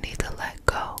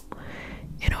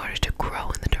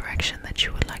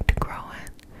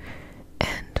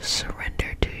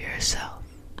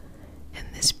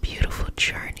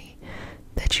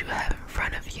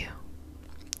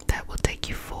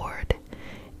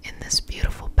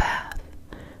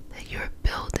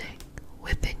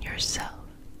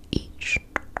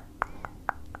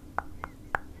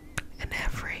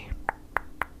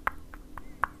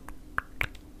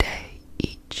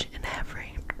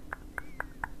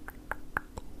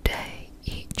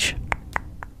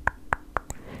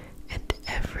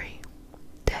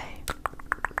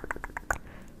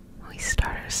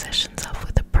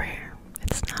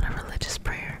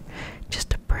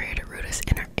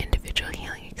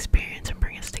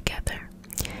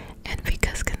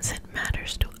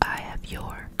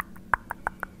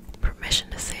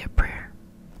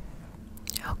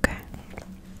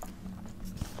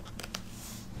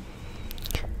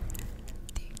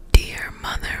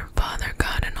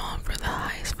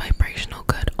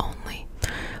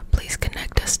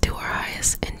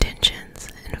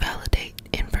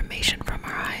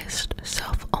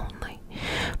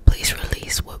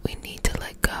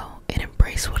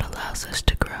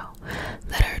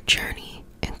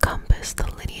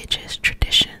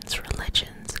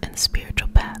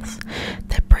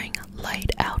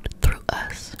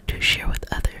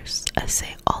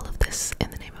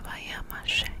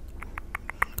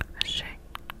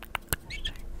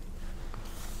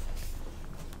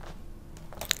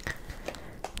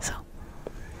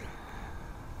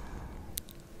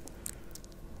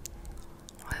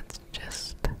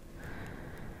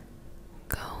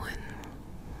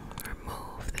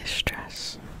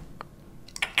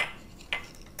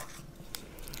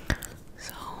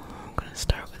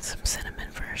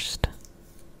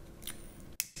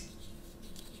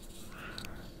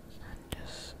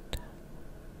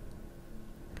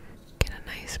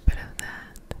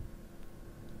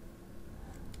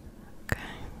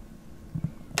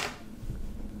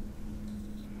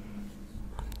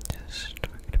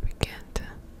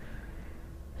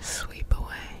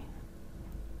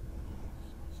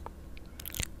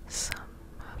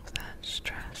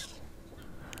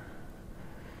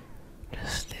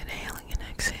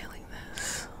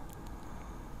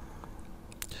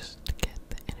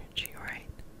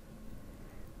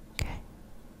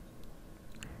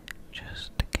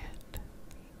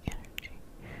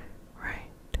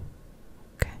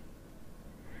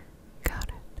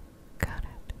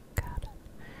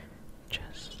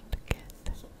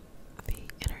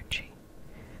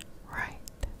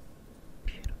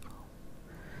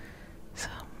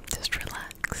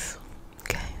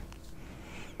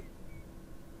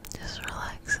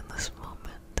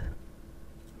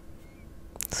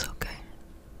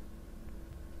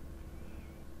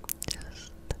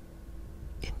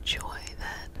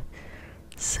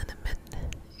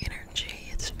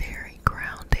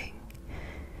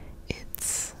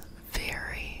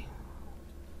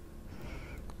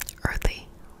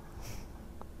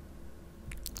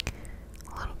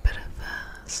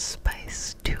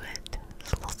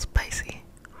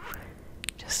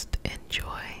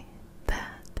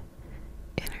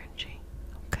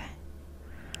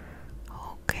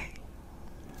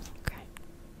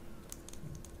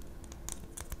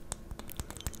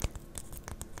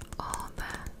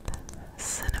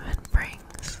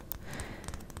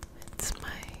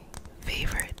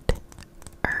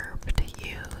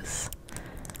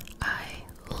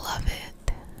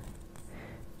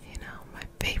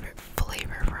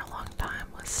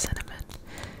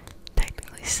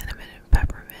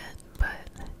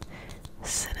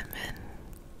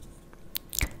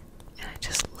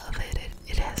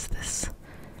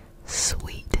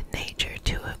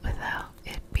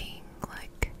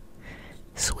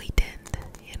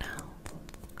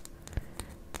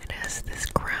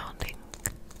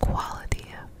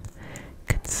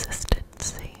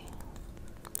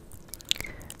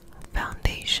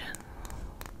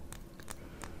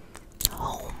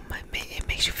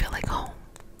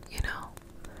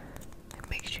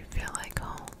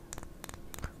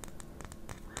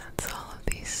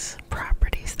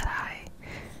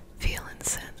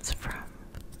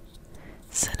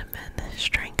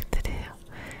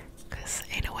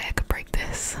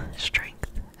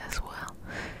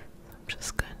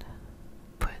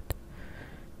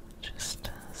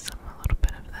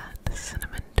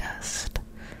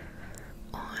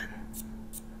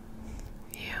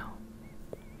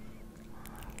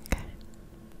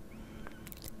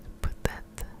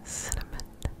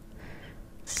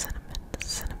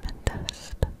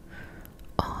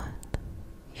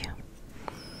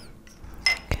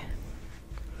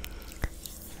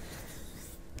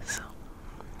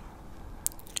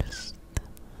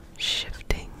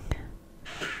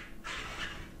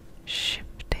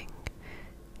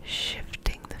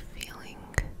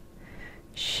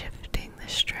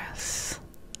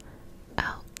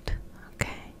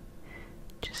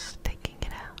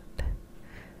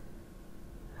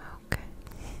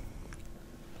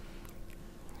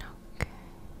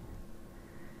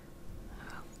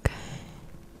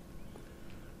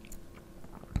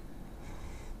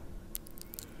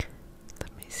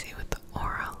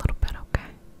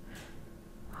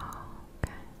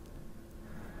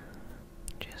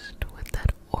Just with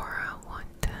that aura, I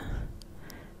want to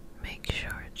make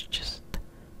sure it's just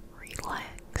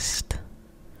relaxed.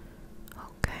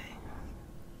 Okay.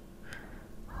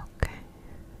 Okay.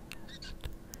 Just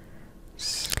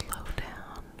slow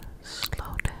down,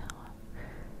 slow down,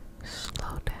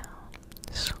 slow down,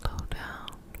 slow down,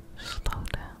 slow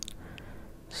down,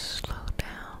 slow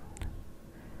down,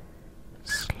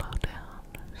 slow down,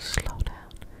 slow down, slow down,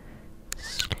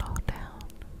 slow down,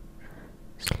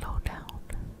 slow down,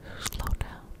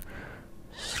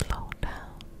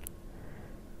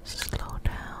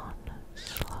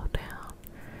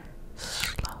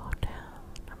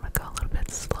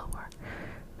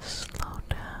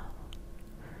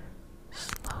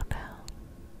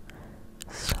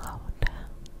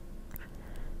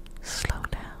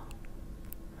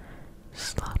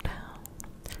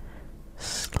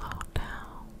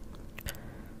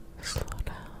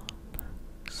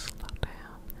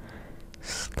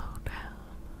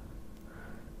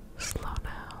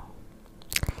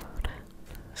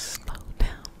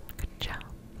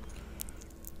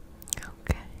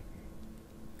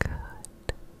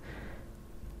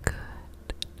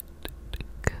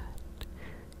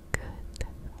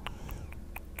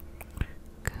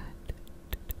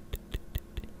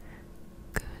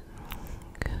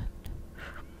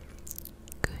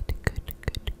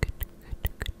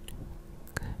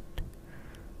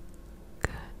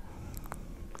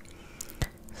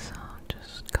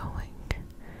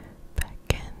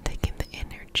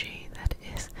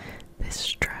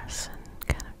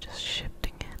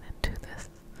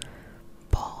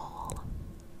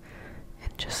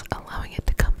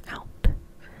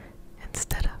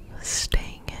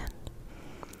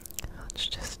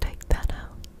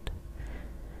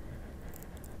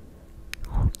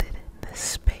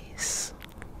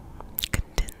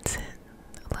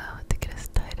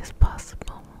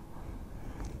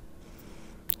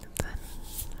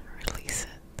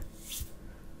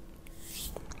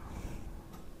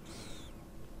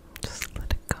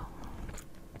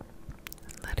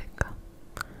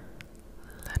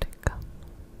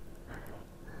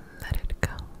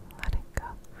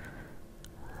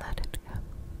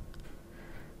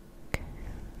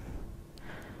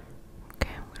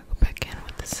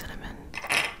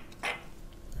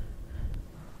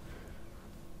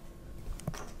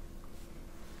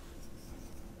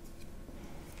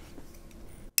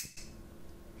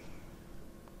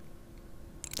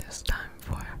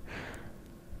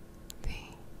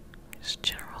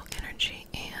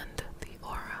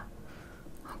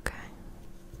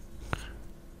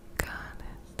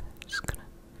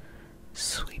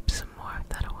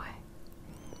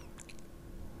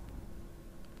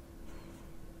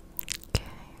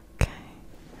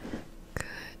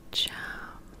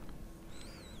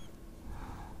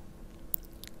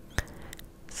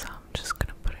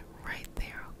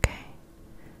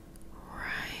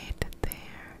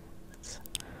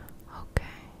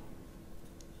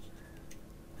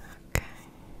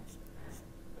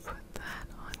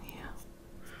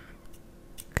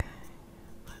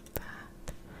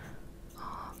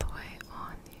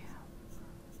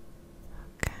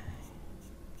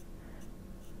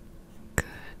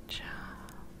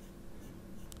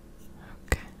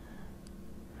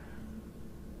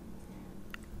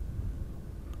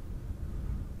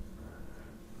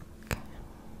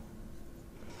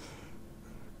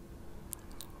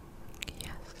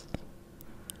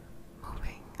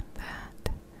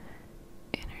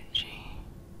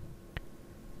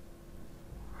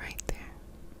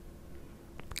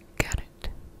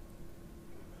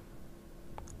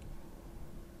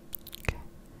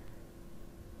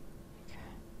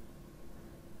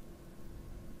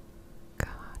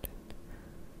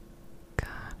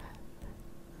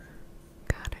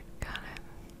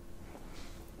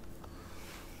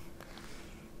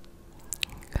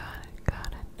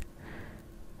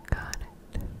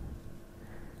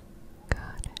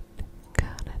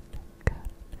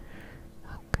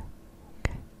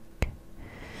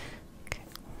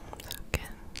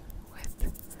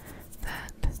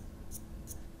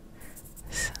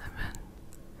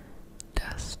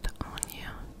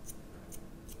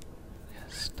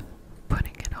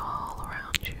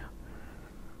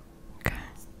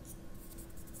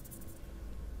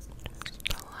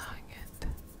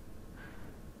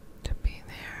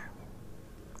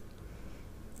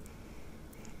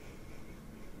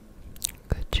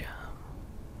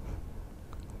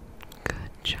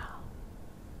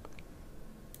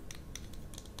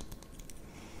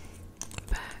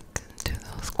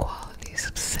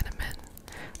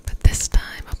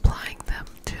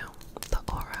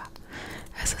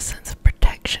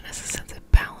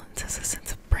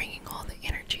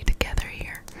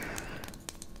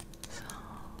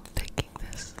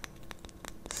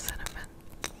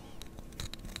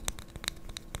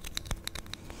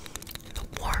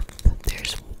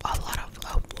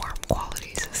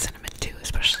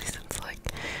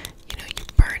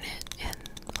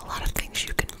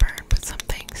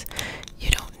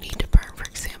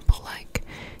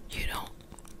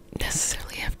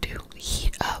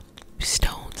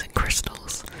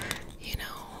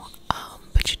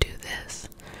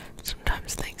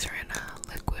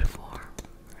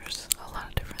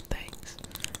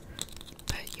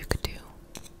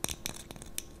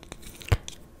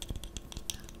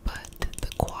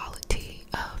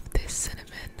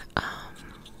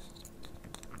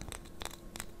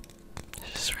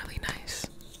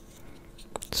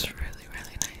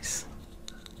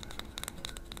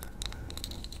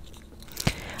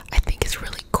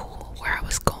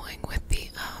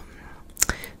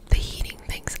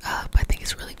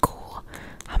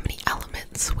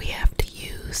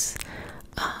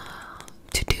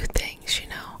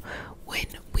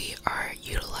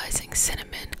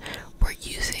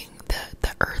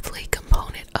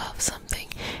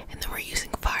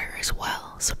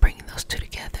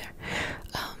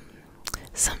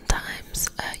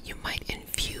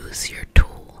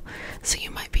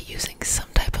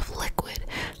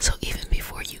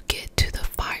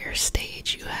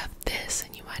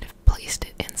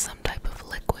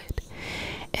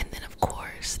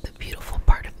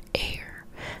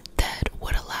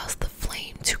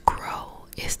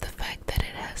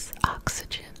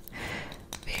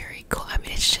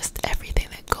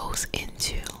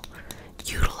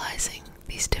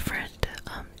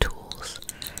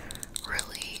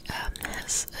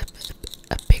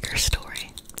 a bigger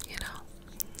story, you know,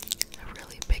 a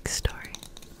really big story.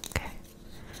 Okay,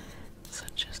 so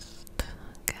just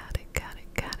got it.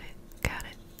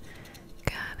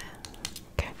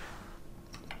 Okay,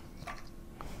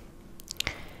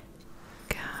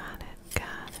 got it.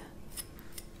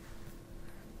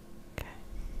 Okay.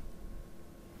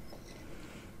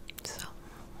 So,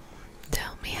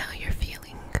 tell me how you're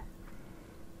feeling.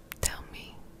 Tell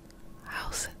me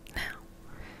how's it now.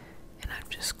 And I'm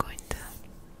just going to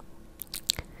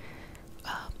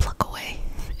pluck away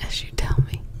as you tell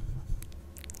me.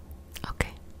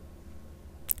 Okay.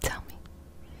 Tell me.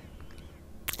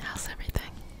 How's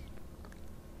everything?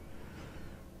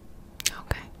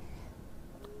 Okay.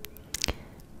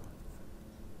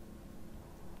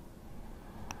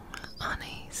 On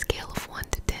a scale of 1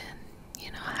 to 10,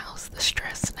 you know, how's the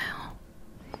stress now?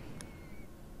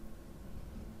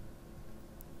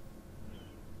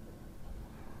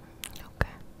 Okay.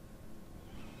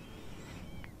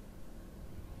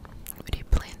 What do you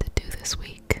plan to do this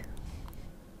week?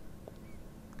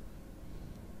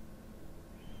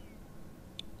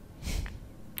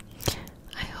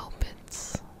 I hope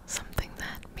it's something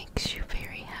that makes you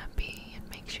very happy and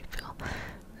makes you feel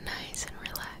nice and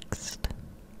relaxed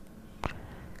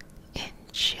and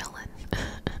chillin'.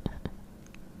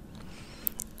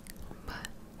 But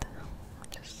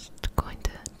I'm just going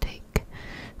to take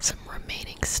some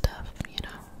remaining stuff, you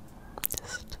know,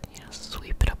 just, you know,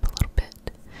 sweep it up a little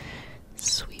bit.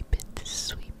 Sweep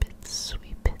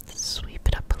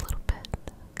it up a little bit.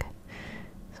 Okay.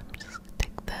 So I'm just gonna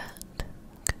take that. I'm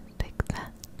gonna take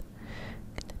that.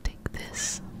 I'm gonna take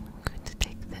this. I'm going to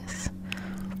take this.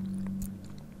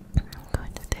 I'm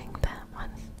going to take that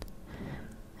one.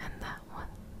 And that one.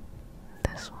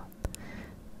 This one.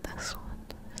 This one.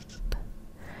 Just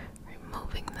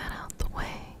removing that out the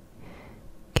way.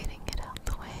 Getting it out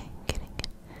the way. Getting it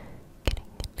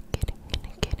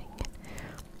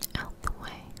out the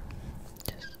way.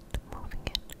 Just moving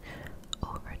it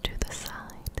over to the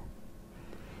side.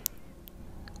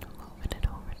 Moving it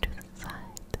over to the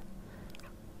side.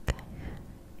 Okay.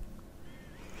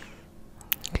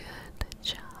 Good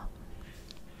job.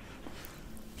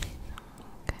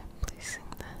 Okay, placing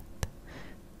that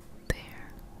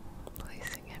there.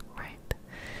 Placing it right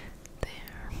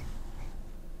there.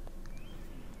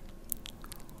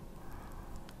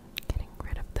 Getting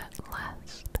rid of that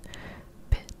last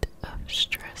bit of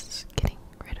stress. Getting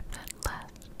rid of that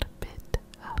last bit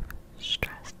of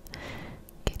stress.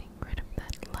 Getting rid of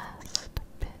that last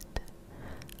bit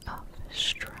of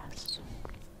stress.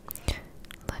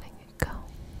 Letting it go.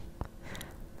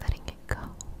 Letting it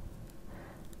go.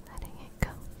 Letting it go.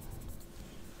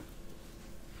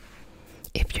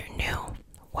 If you're new,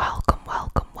 welcome,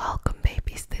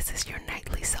 babies. This is your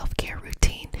nightly self-care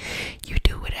routine. You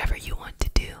do whatever you want to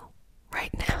do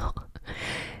right now.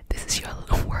 This is your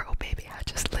little world, baby. I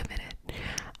just live in it.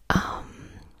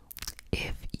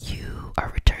 If you are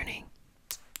returning,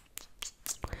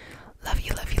 love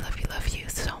you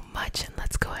so much, and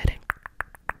let's go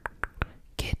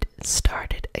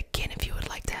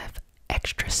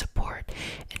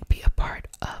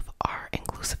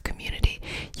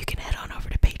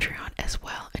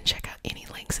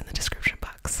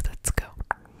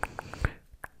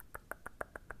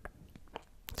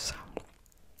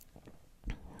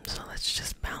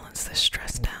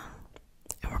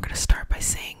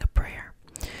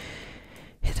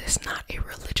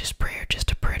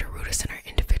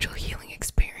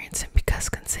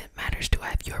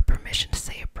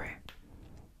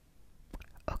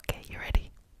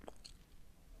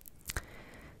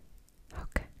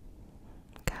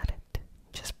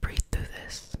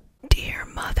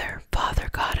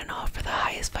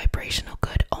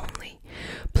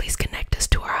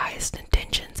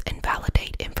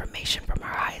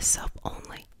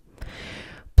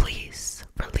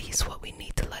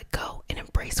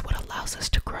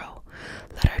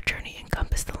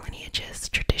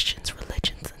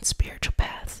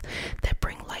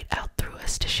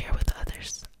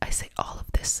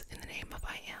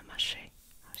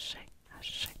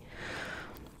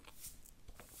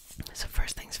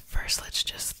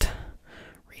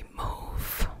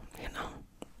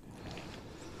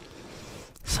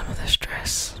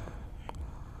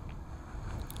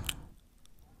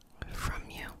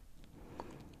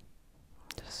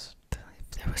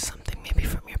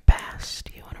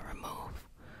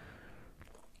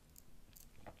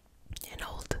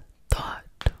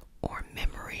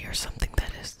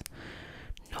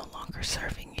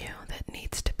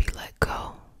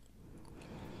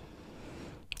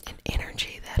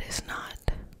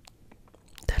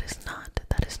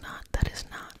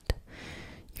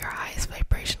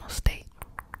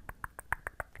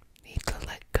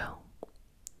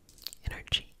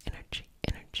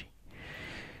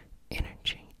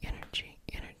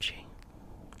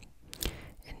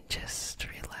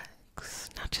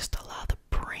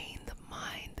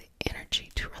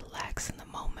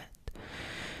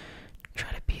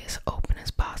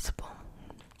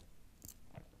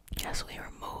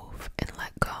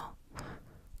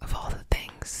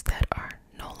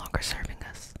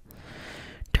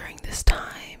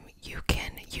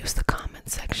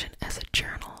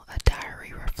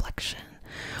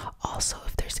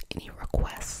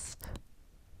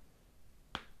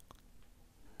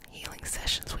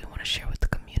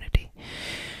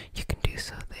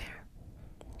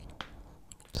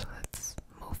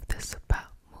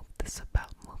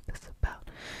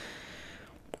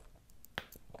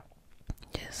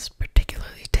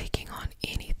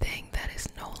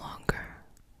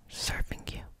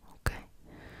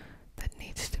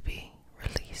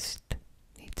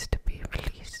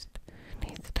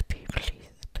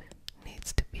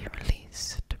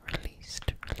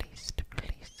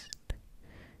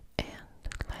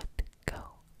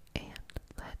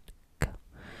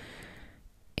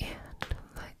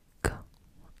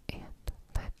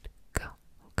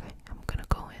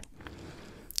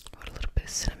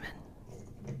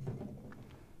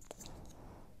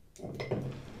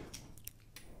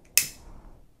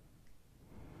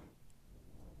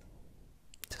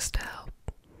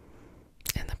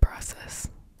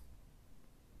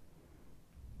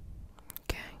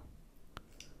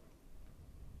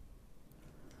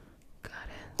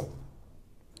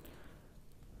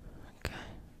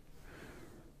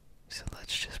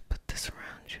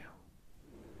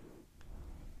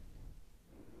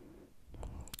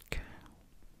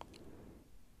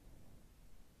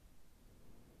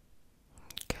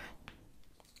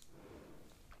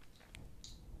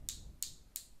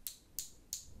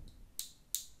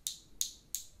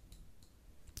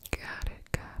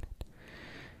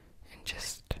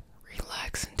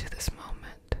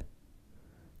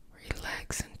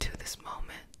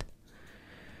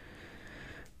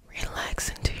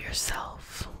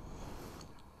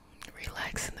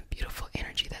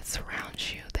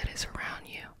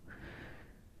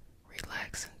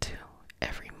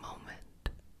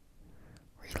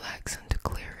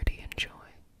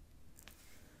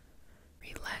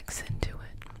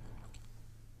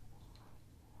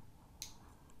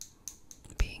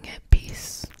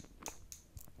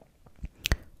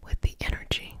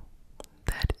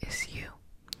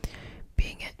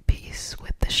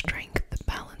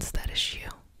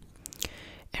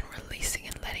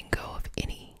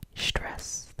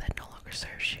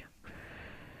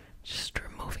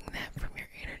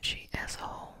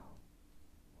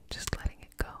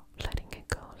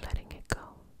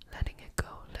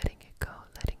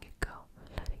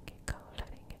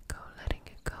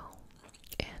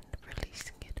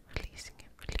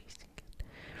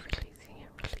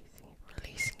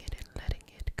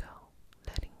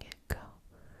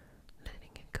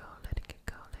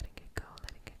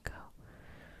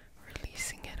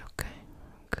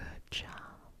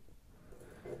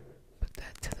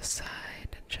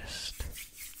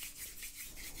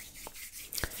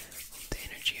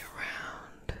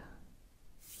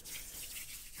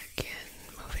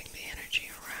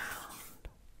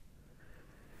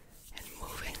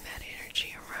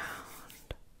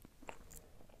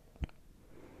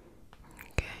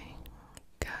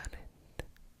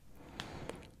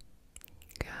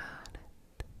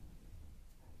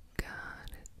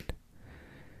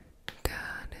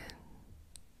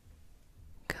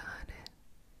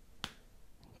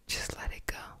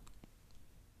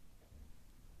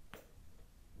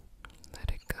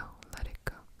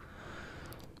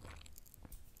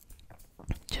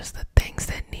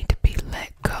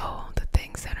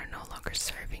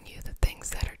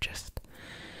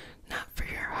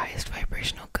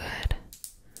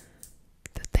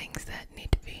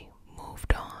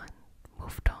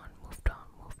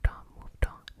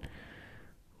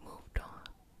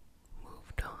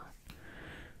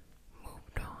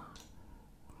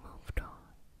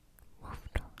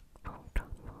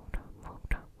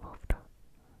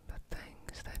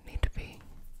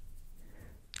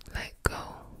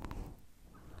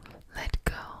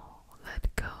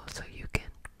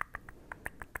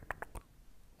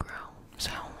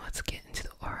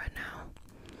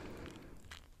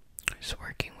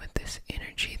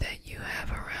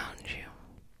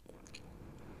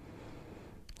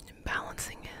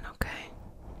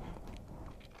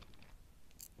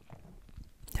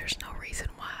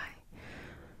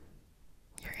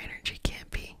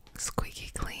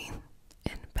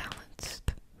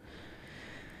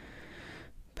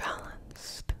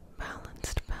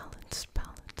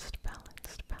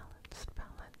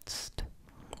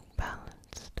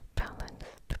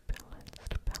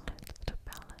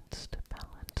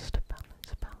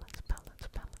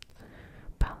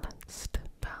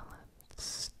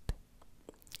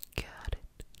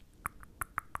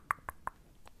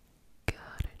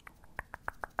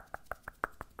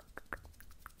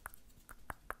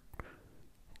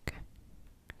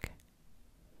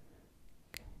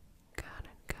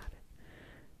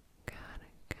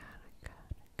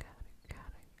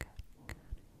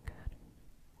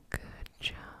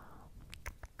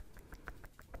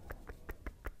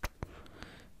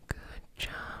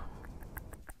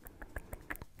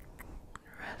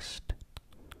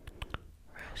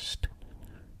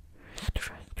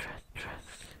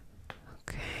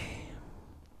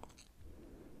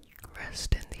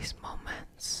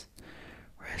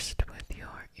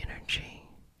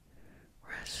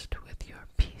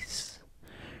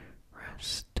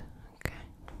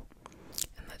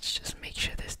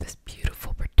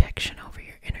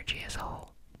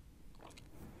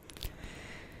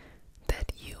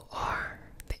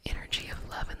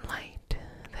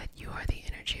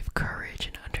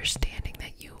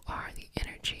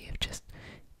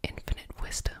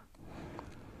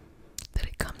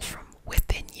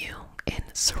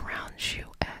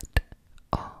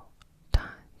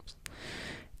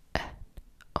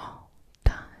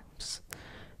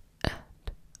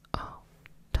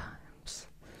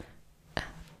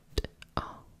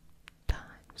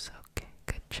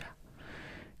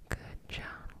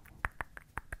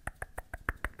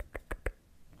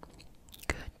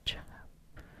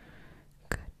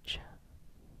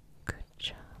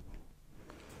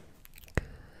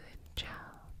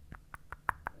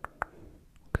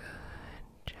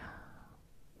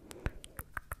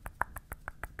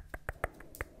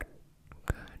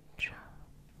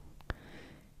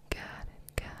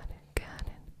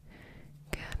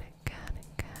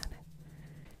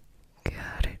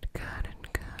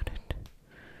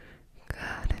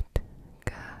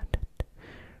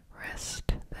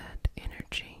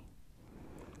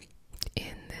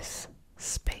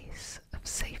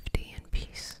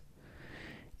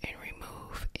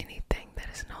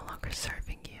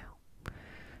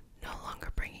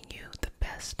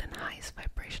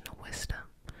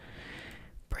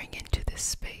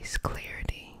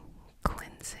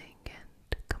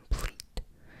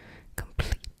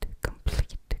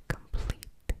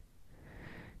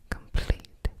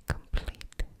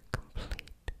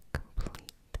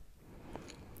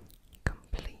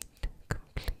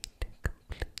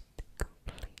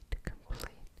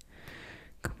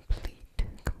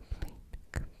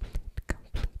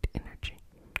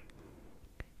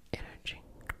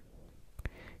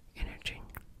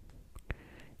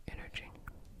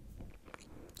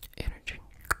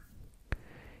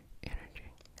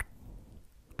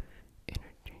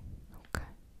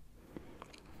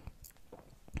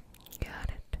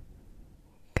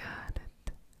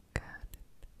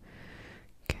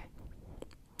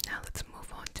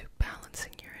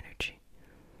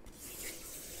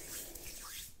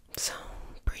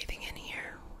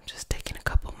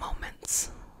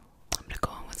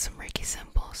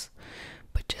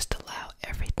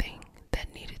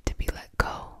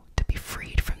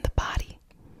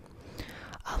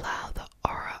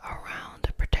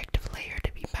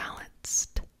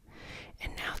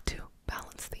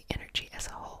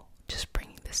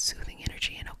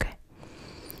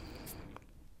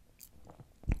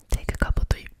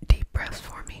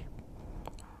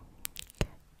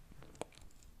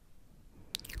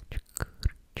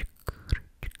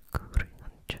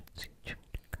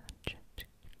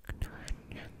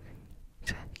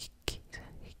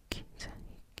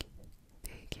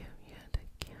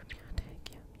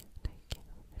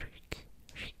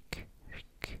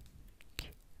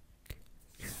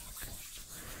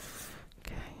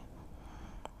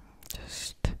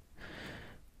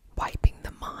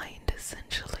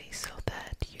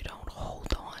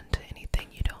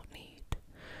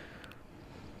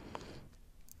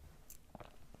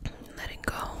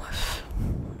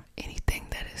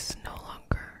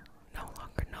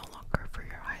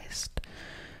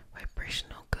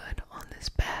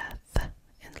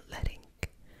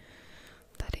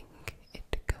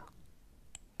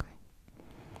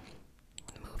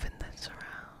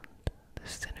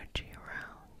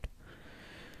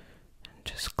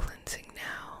just cleansing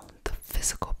now the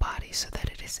physical body so that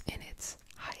it is in its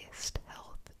highest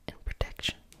health and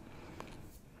protection.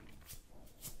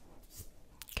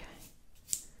 Okay.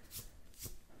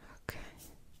 Okay.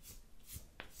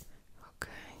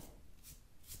 Okay.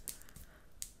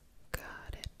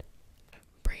 Got it.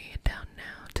 Bring it down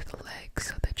now to the legs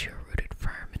so that you're rooted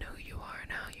firm in who you are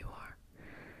and how you are.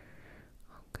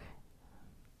 Okay.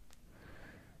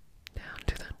 Down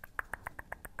to the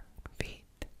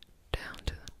feet, down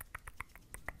to the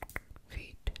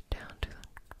feet, down to the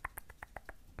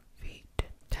feet,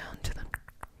 down to the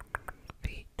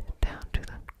feet, down to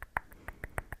the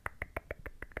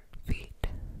feet.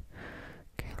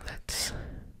 Okay, let's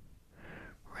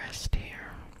rest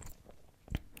here.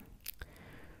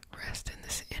 Rest in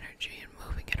this energy and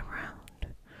moving it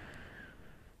around.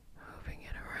 Moving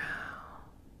it around.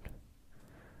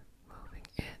 Moving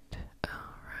it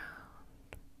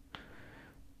around.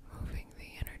 Moving the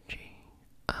energy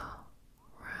around,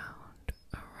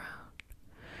 around,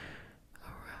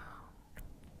 around.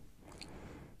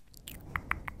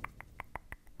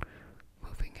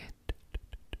 Moving it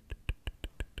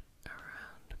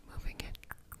around, moving it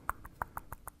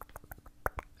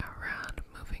around,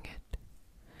 moving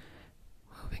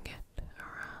it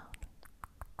around.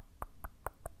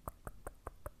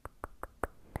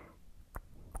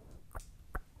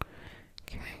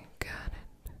 Okay, got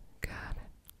it, got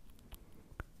it,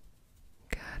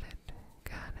 got it,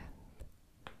 got it,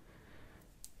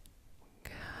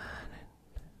 got it.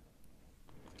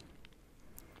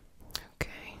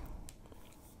 Okay,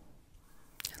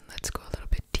 and let's go a little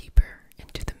bit deeper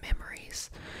into the memories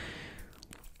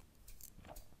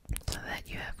so that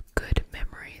you have good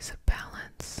memories of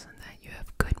balance and that you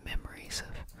have good memories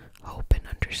of hope and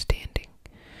understanding,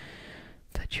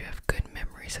 that you have good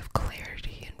memories of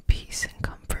clarity and peace and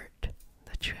comfort,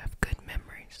 that you have good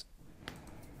memories.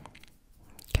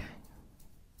 Okay,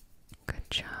 good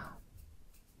job.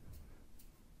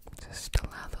 Just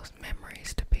allow those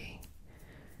memories to be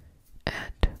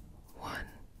at one,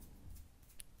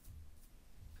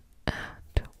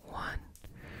 at one,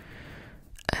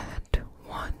 at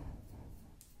one,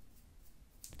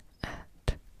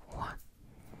 at one.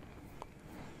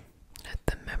 Let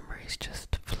the memories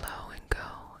just flow and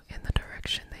go in the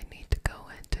direction they need to go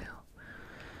into.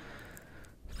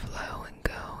 Flow and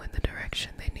go in the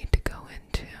direction they need to go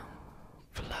into.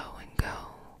 Flow and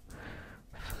go.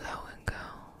 Flow and go.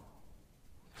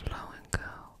 Flow and go.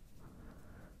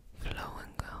 Flow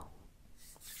and go.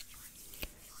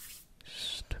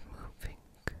 Just moving,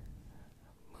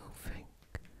 moving,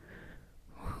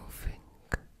 moving,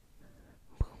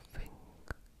 moving,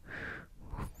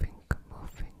 moving,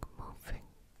 moving, moving,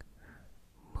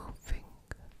 moving.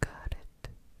 Got it.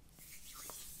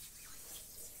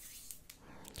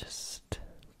 Just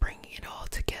bringing it all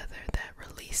together, that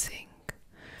releasing,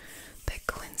 that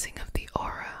cleansing of the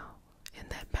aura, and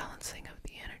that balancing of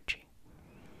the energy.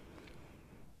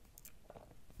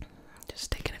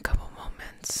 Just taking a couple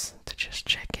moments to just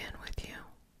check in with you.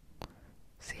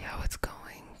 See how it's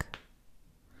going.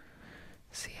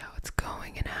 See how it's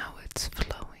going and how it's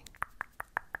flowing.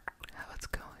 How it's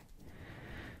going.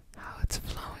 How it's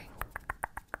flowing.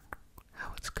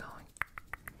 How it's going.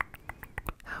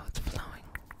 How it's flowing.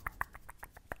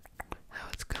 How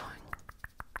it's going.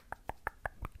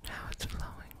 How it's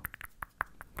flowing.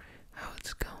 How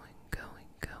it's going, going,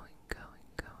 going, going,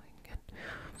 going, and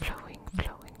flowing,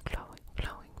 flowing, flowing,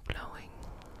 flowing, flowing,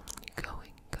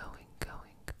 going, going,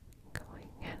 going, going,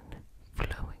 and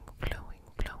flowing, flowing,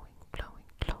 flowing, flowing,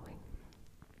 flowing,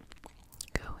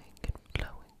 going and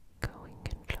flowing, going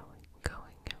and flowing,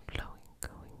 going and flowing,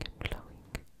 going and flowing,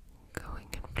 going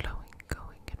and flowing,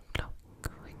 going and flow,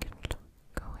 going and flow,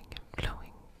 going and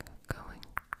flowing, going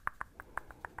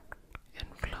and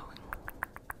flowing,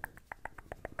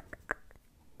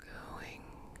 going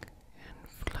and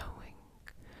flowing,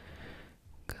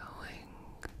 going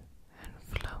and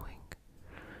flowing,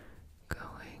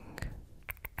 going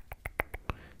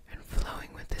and flowing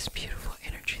with this beautiful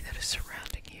energy that is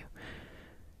surrounding you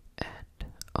at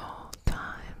all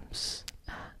times,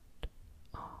 at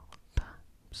all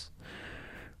times.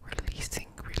 Releasing,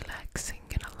 relaxing,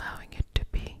 and allowing it to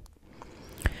be.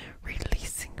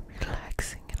 Releasing,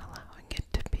 relaxing, and allowing it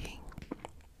to be.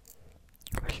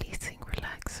 Releasing,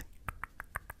 relaxing.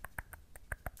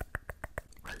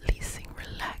 Releasing,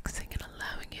 relaxing, and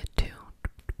allowing it to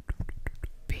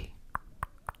be.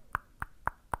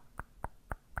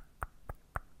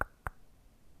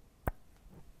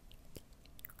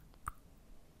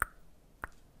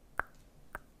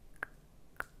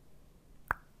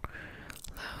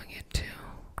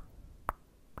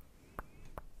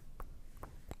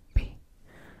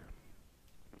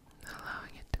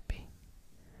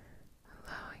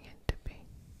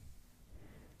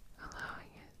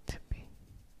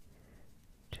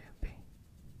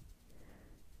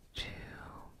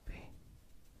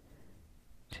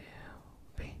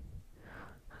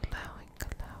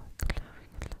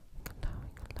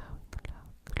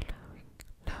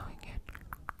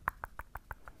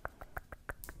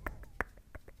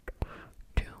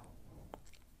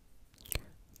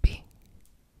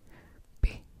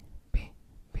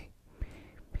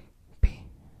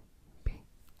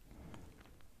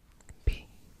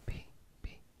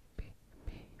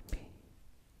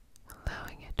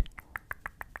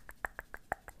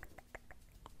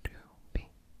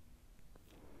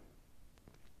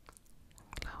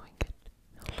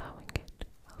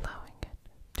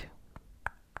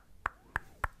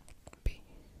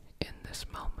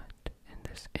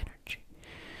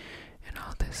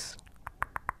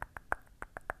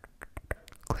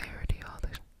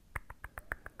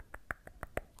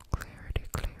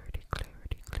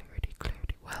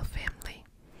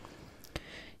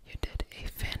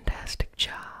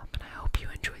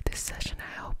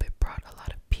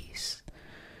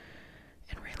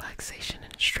 relaxation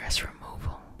and stress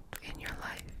removal in your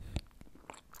life.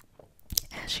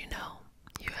 As you know,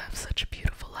 you have such a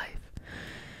beautiful life,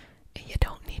 and you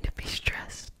don't need to be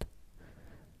stressed.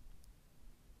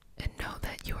 And know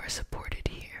that you are supported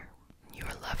here, you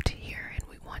are loved here, and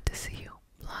we want to see you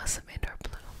blossom and are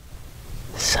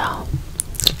bloom. So,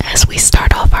 as we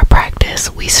start off our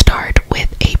practice, we start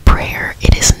with a prayer.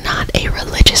 It is not a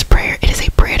religious prayer. It is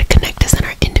a prayer to connect us in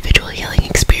our individual healing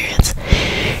experience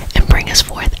and bring us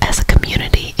forth as a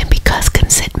community. And because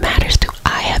consent matters, do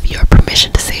I have your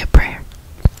permission to say a prayer?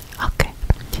 Okay.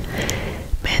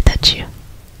 May I touch you?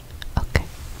 Okay.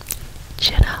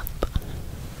 Chin up.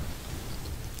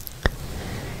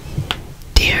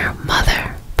 Dear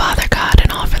Mother, Father God,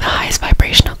 and all for the highest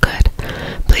vibrational good,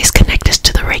 please connect us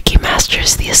to the Reiki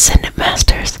Masters, the Ascended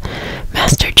Masters,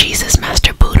 Master Jesus,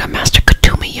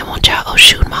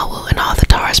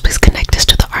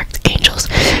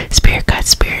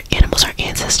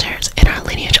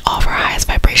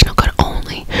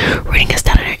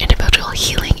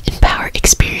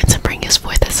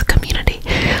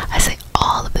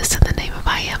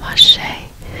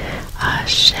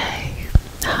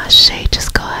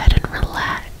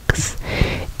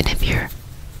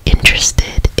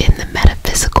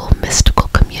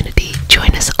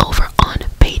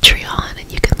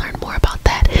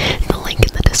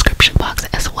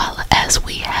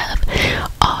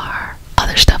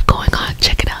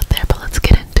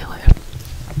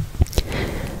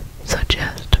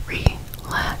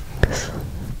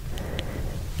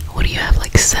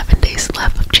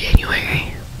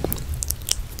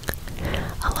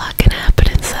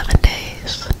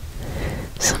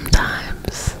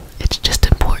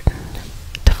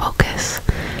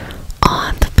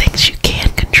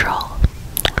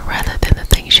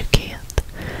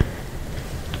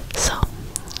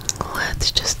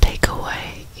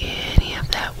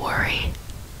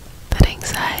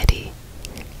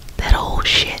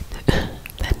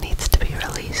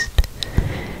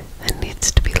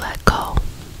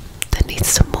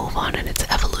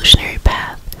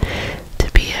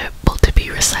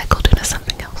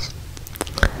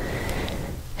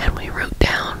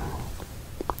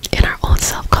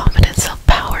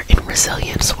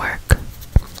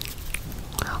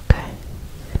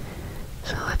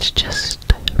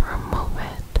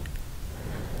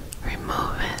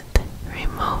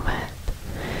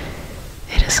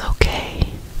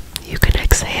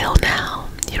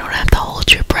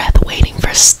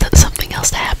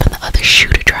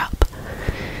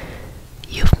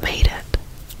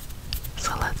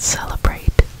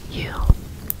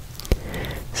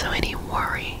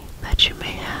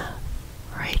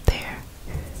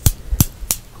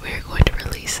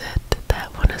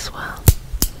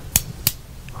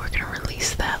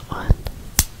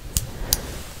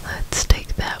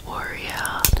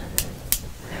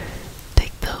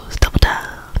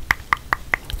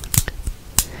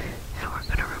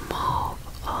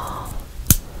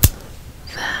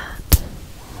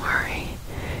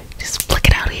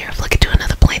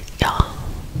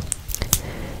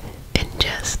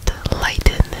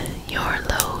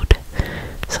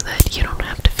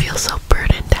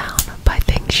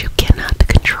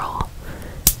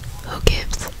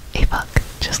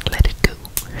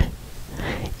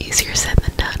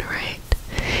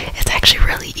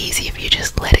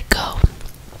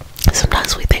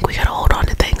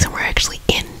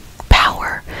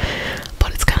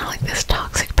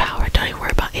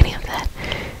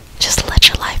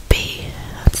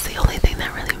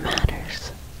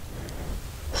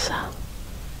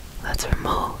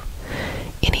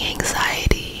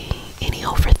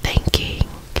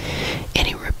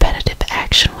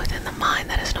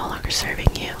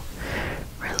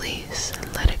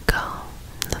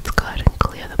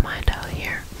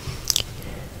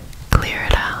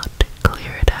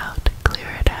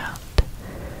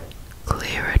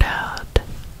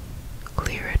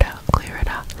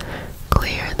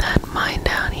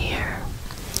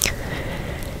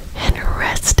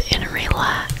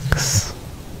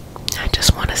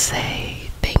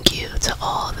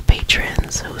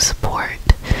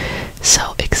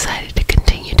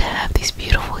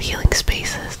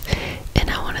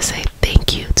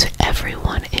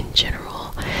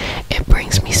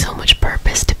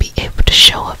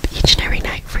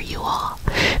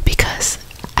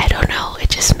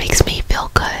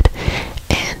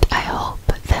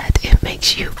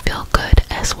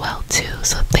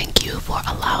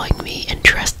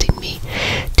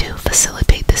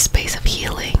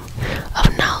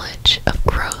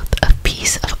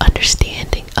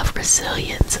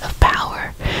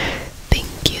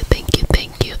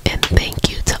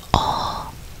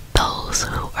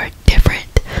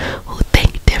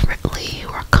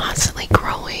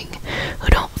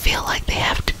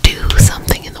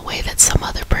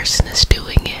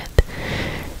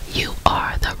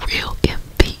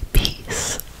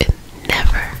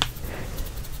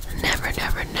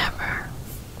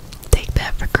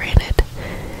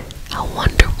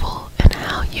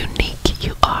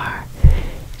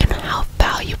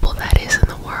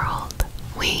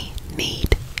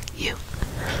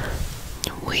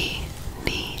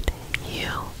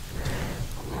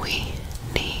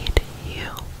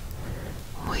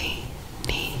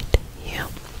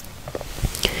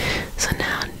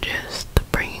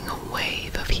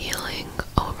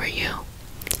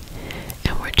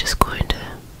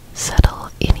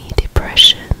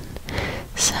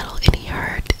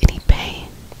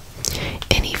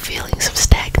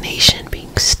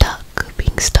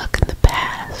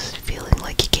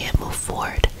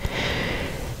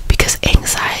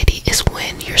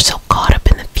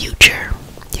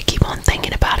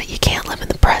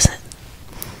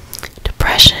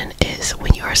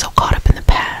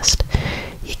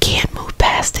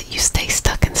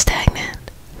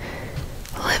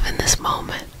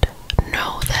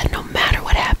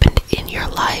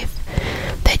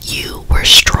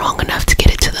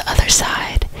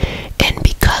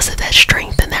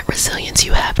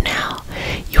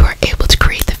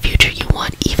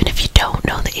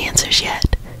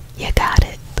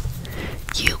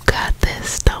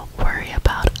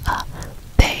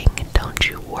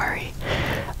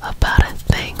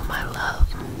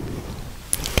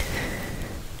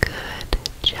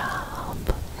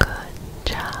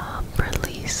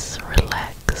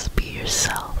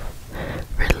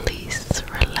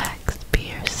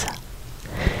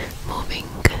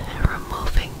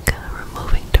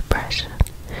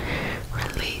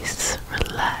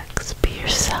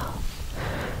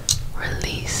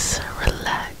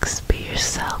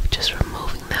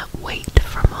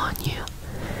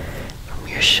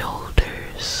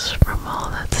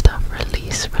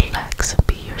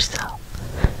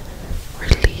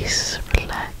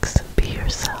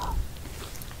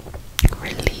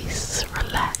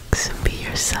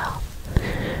 yourself.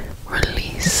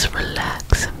 Release,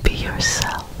 relax, and be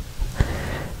yourself.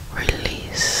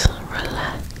 Release,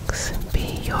 relax, and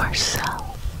be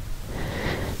yourself.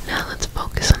 Now let's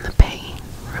focus on the pain.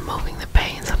 Removing the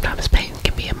pain. Sometimes pain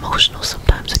can be emotional,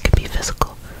 sometimes it can be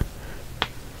physical.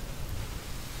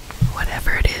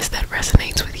 Whatever it is that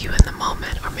resonates with you in the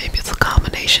moment, or maybe it's a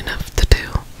combination of the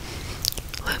two.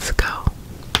 Let's go.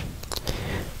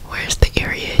 Where's the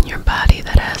area in your body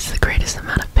that has the greatest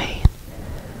amount of pain?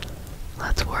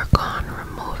 Let's work on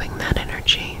removing that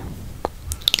energy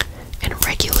and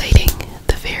regulating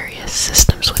the various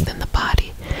systems within the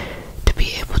body to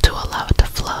be able to allow it to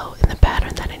flow in the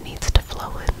pattern that it needs to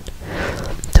flow in.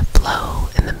 To flow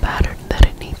in the pattern that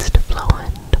it needs to flow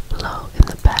in. To flow in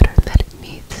the pattern that it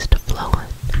needs to flow in.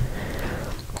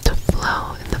 To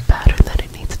flow in the pattern that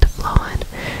it needs to flow in.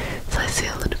 So I see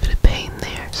a little bit of pain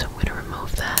there, so I'm going to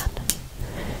remove that.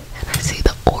 And I see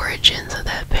the origins of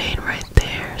that pain right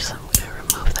there, so I'm going to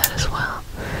remove that as well.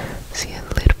 See a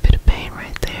little bit of pain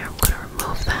right there, I'm going to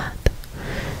remove that.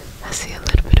 I see a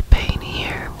little bit of pain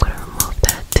here, I'm going to remove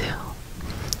that too.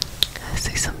 I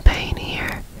see some pain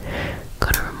here, I'm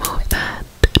going to remove that.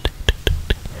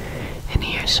 And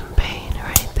here's some pain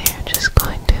right there, I'm just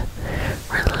going to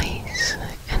release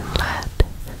and let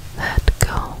that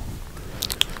go.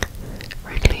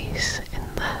 Release and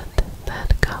let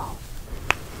that go.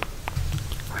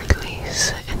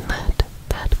 Release and let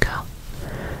that go.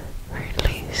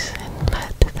 Release and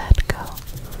let that go.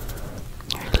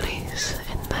 Release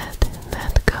and let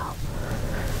that go.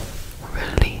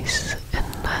 Release and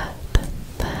let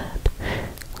that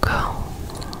go.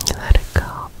 Let it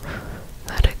go.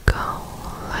 Let it go.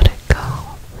 Let it go.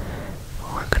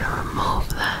 We're gonna remove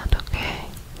that, okay?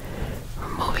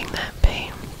 Removing that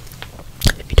pain.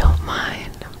 If you don't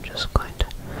mind, I'm just going to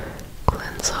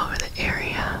cleanse over the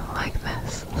area like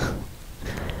this.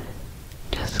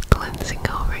 Just cleansing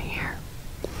over here.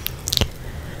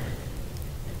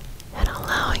 And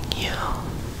allowing you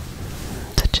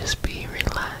to just be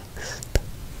relaxed.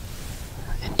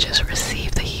 And just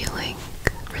receive the healing.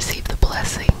 Receive the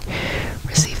blessing.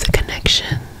 Receive the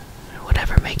connection.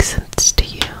 Whatever makes sense to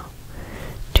you.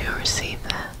 Do receive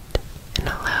that. And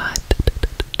allow it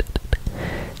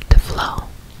to flow.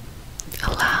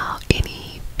 Allow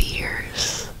any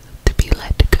fears to be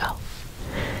let go.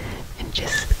 And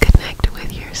just connect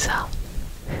with yourself.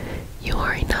 You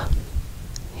are enough.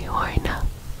 You are enough.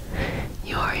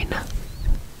 You are enough.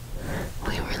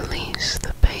 We release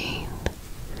the pain,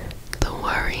 the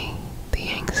worry, the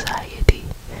anxiety,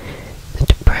 the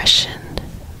depression,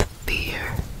 the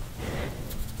fear,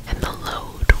 and the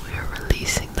load. We are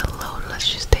releasing the load.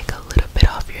 Let's just take a little bit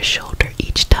off your shoulder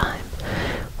each time.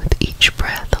 With each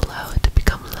breath, allow it to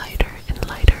become lighter and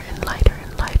lighter and lighter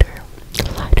and lighter.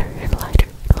 Lighter and lighter,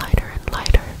 lighter and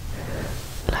lighter.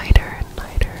 Lighter and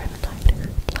lighter and lighter,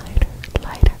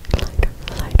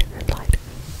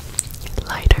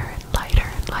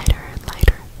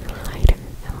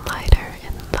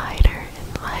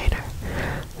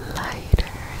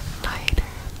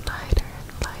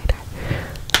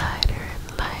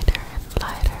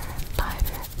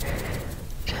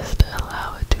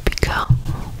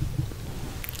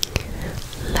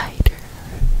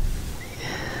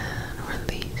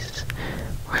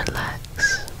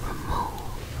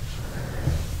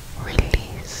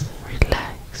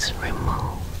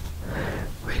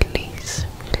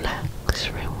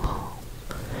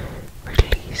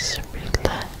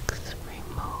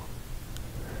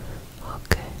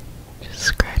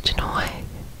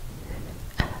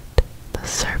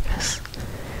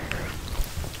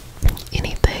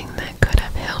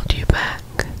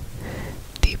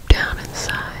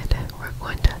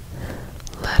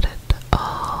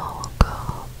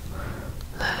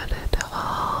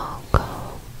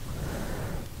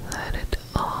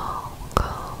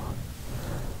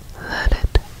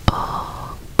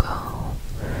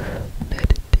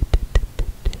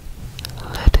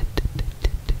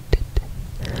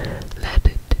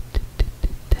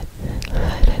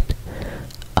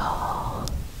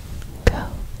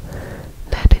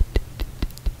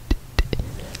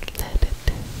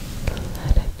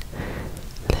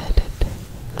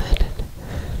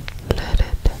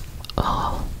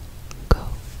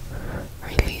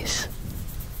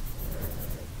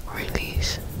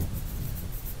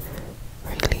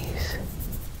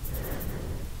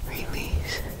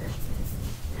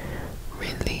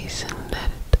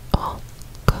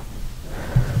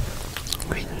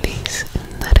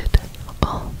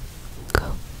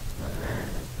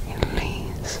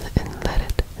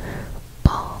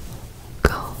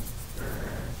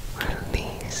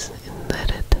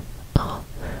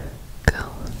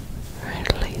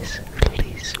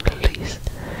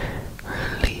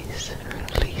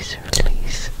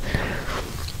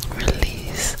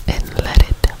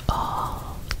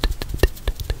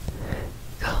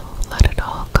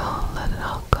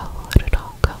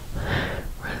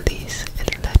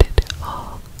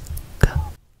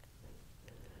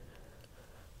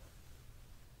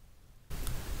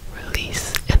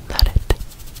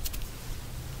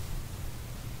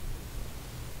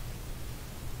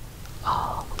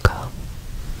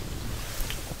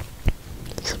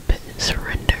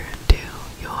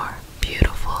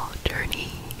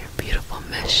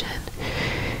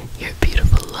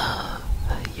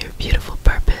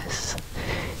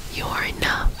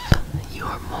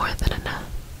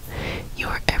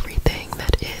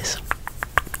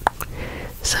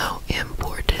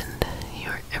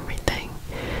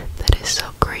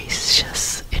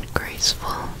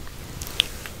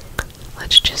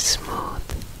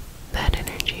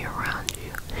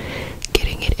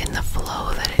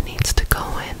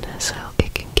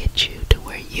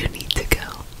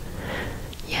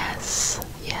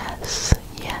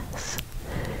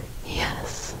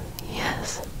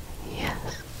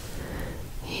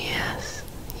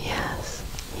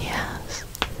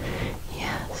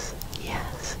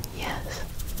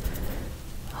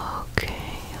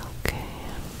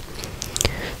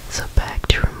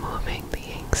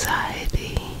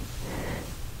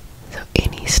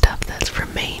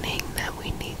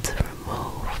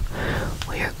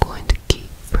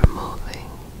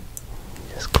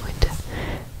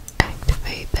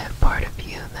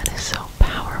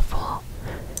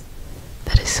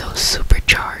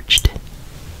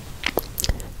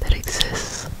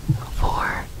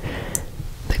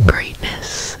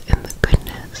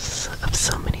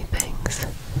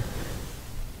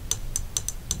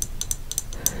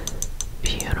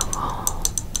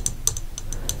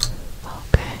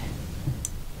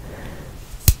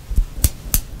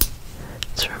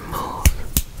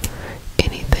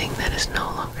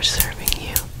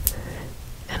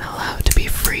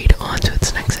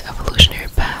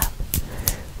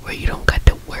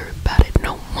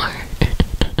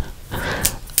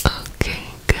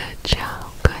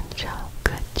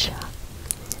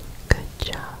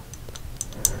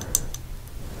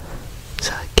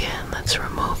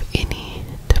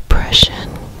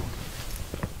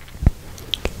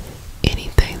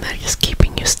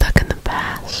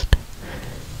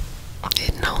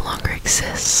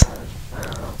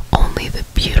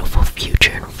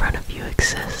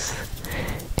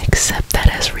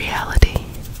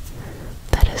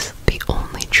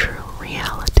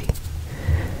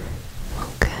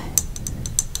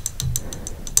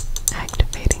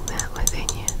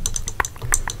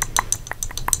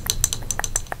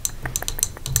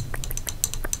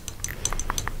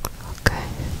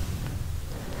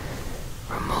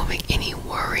 removing any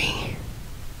worry,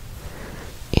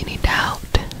 any doubt,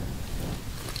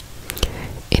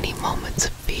 any moments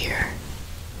of fear,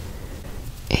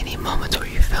 any moments where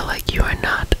you feel like you are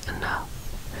not enough.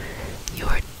 You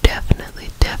are definitely,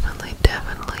 definitely,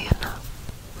 definitely enough.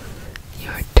 You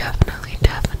are definitely,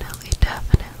 definitely,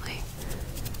 definitely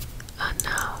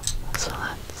enough. So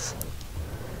let's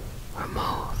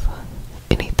remove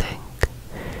anything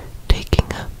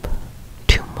taking up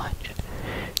too much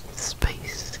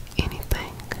space.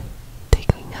 Anything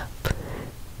taking up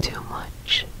too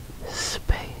much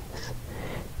space.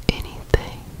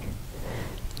 Anything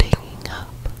taking up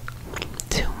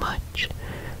too much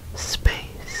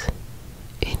space.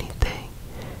 Anything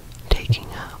taking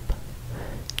up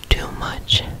too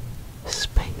much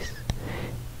space.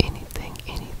 Anything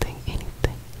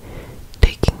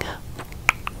taking up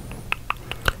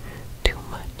too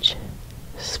much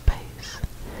space.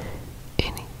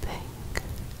 Anything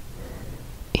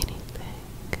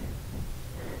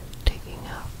taking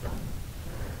up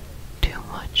too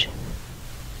much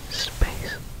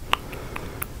space.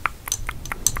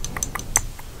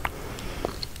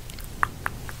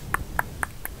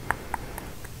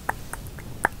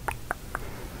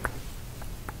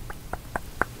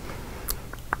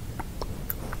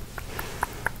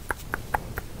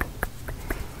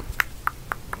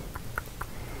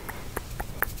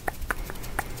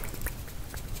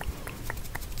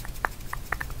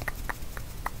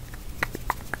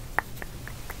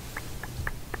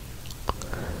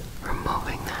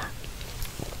 Removing that.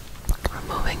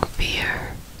 Removing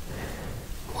fear,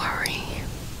 worry,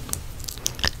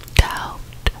 doubt,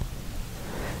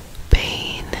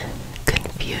 pain,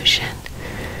 confusion.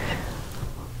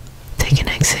 Take an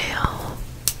exhale,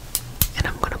 and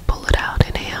I'm going to pull it out.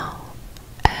 Inhale,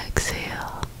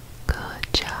 exhale.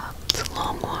 Good job. It's a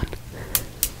long one.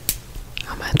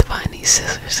 I'm going to have to find these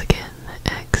scissors again.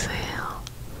 Exhale.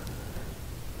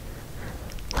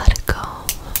 Let it go.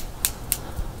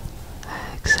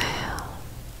 Exhale.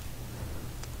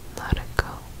 Let it go.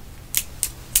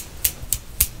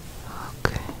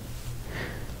 Okay.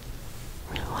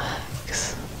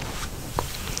 Relax.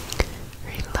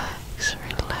 Relax,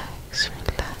 relax,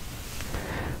 relax.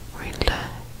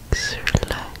 Relax,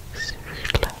 relax,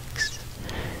 relax.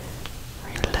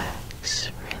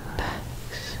 Relax,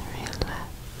 relax, relax.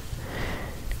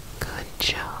 Good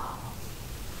job.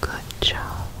 Good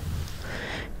job.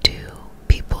 To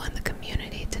people in the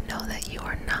community to know that you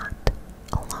are not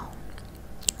alone.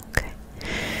 Okay?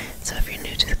 So if you're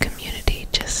new to the community,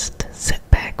 just sit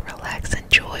back, relax,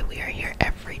 enjoy. We are here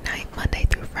every night, Monday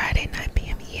through Friday, 9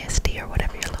 p.m. EST or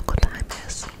whatever your local time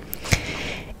is.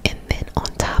 And then on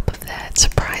top of that,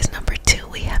 surprise number 2,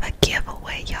 we have a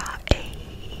giveaway, y'all.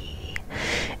 Ayy.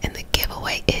 And the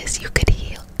giveaway is you could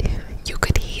heal. You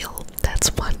could heal. That's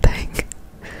one thing.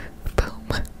 Boom.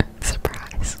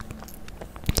 Surprise.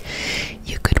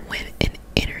 You could win an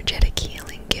energetic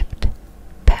healing gift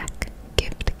pack,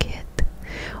 gift kit,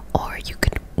 or you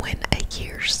could win a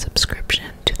year's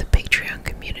subscription to the Patreon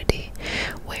community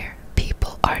where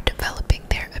people are developing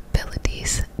their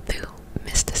abilities through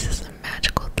mysticism,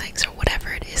 magical things, or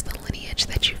whatever it is, the lineage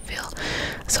that you feel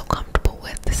so comfortable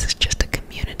with. This is just a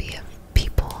community of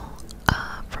people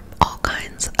from all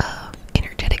kinds of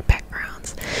energetic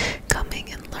backgrounds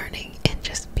coming and learning and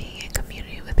just being in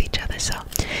community with each other. So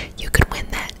you could win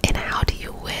that. And how do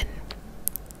you win?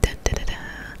 Dun, dun, dun,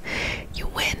 dun. You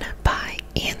win by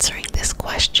answering this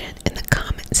question in the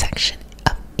comment section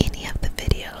of any of the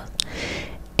videos.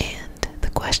 And the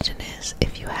question is,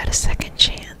 if you had a second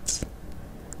chance,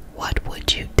 what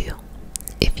would you do?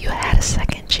 If you had a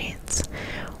second chance,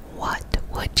 what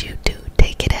would you do?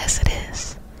 Take it as it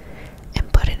is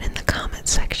and put it in the comment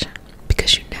section,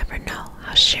 because you never know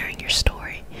how sharing your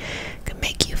story can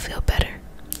make you feel better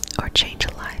or change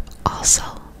a life. Also,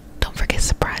 don't forget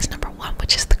surprise number 1,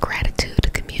 which is the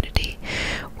gratitude community,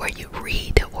 where you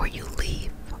read or you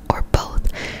leave, or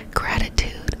both.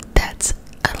 Gratitude, that's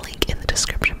a link in the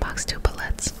description box too, but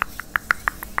let's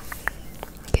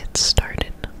get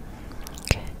started.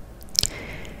 Okay.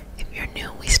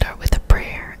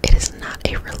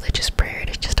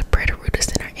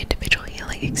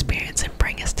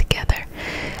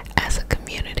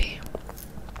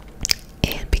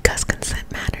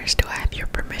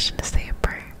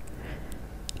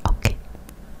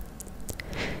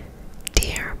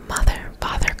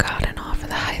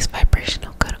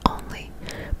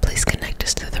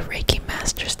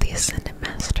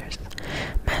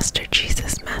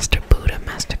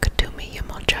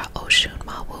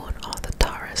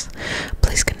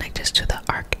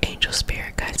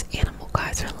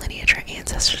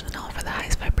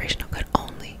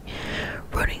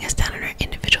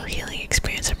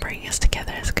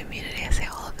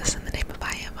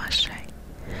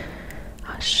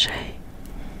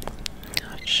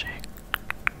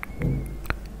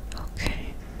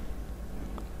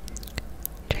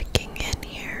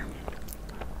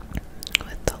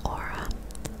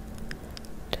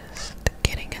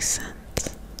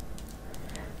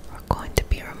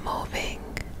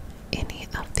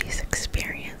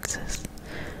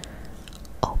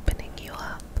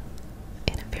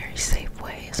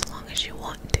 that you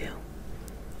want to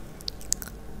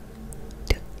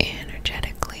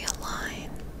energetically align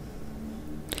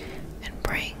and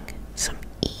bring some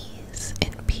ease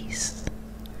and peace.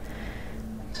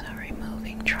 So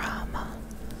removing trauma,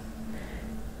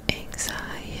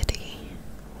 anxiety,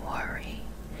 worry,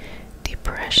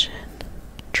 depression,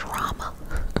 drama.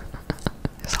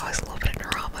 There's always a little bit of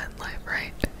drama in life,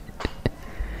 right?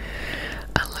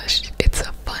 Unless it's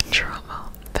a fun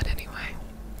drama. But anyway,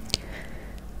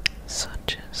 so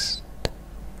just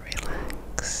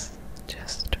relax,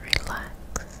 just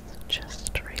relax,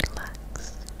 just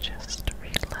relax, just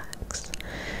relax,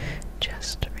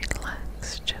 just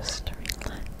relax, just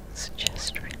relax,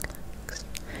 just relax,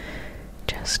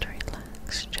 just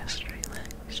relax, just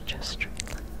relax, just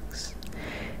relax.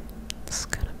 It's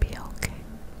gonna be okay.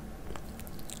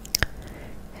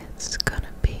 It's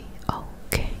gonna be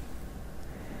okay.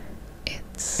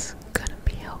 It's gonna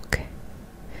be okay.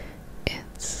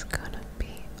 It's gonna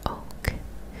be okay.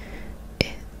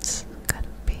 It's gonna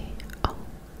be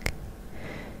okay.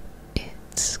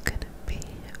 It's gonna be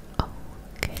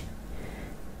okay.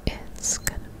 It's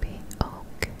gonna be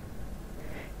okay.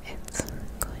 It's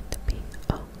going to be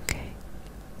okay.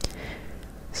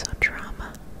 So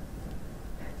drama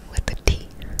with the T.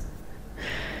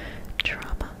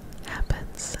 Drama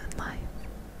happens in life.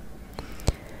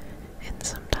 And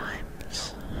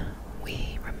sometimes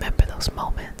we remember those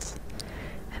moments,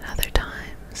 and other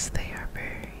times they are very,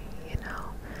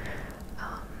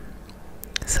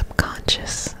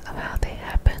 subconscious of how they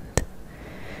happened.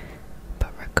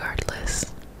 But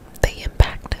regardless, they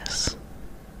impact us.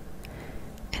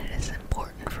 And it is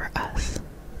important for us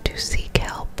to seek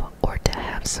help or to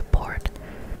have support,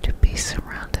 to be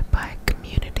surrounded by a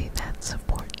community that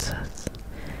supports us,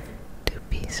 to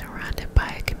be surrounded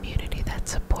by a community that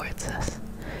supports us,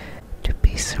 to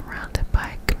be surrounded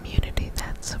by a community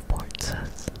that supports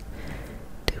us,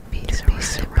 to be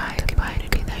surrounded by a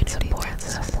community that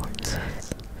supports us,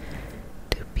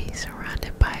 to be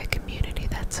surrounded by a community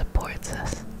that supports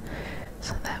us,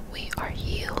 so that we are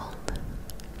healed,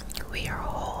 we are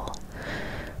whole,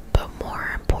 but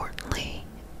more importantly,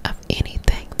 of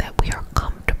anything, that we are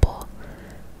comfortable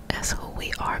as who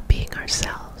we are being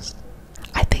ourselves.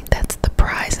 I think that's the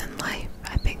prize in life.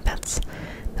 I think that's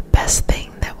the best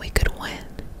thing that we could win.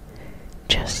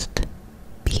 Just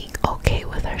being okay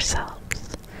with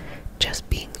ourselves. Just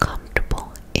being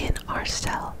comfortable in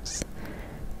ourselves.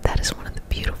 That is one of the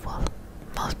beautiful,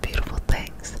 most beautiful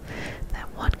things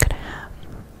that one could have.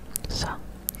 So,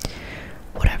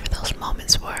 whatever those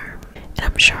moments were, and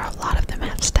I'm sure a lot of them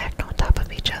have stacked on top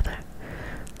of each other,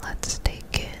 let's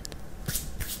take it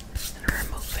and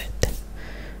remove it.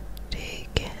 Take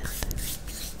it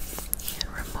and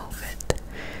remove it.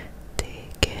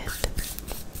 Take it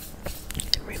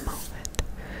and remove it.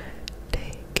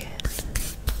 Take it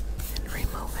and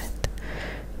remove it.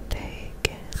 Take it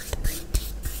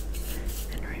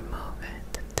and remove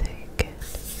it. Take it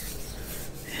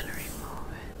and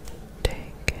remove it. Take it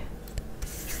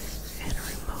and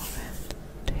remove it. Take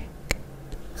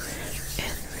it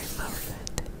and remove it.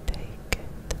 Take it and remove it. Take it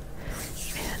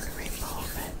and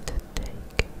remove it. Take it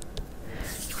and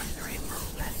remove it.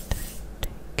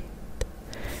 Take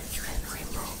it and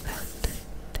remove it.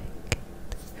 Take it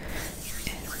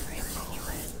and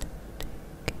remove it. Take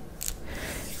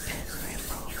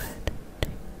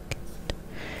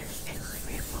it and remove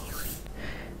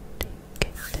it. Take it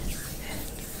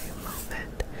and remove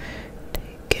it.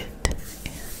 Take it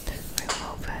and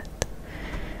remove it.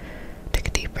 Take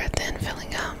a deep breath in,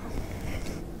 filling up.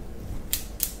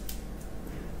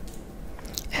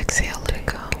 Exhale, let it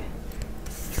go.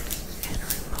 And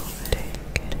remove it.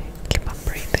 Keep on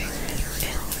breathing.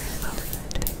 And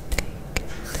remove it.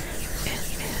 And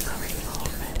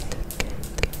remove it. And remove it.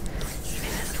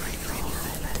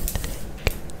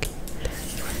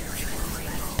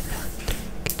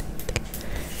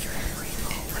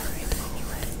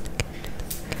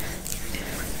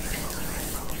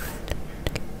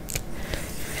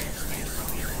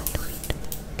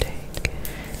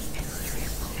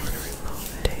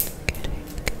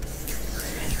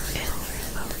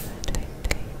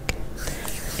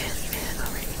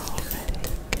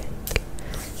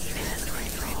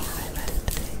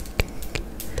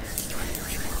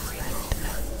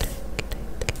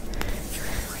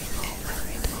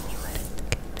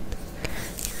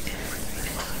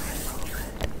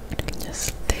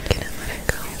 Just take it and let it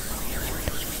go.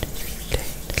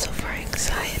 So for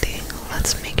anxiety,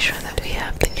 let's make sure that we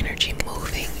have the energy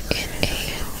moving in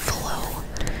a flow,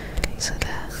 so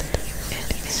that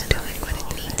it is doing what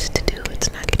it needs to do.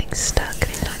 It's not getting stuck,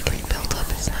 it's not getting built up,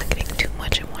 it's not getting too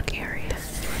much in one area.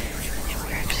 And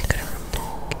we're actually going to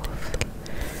remove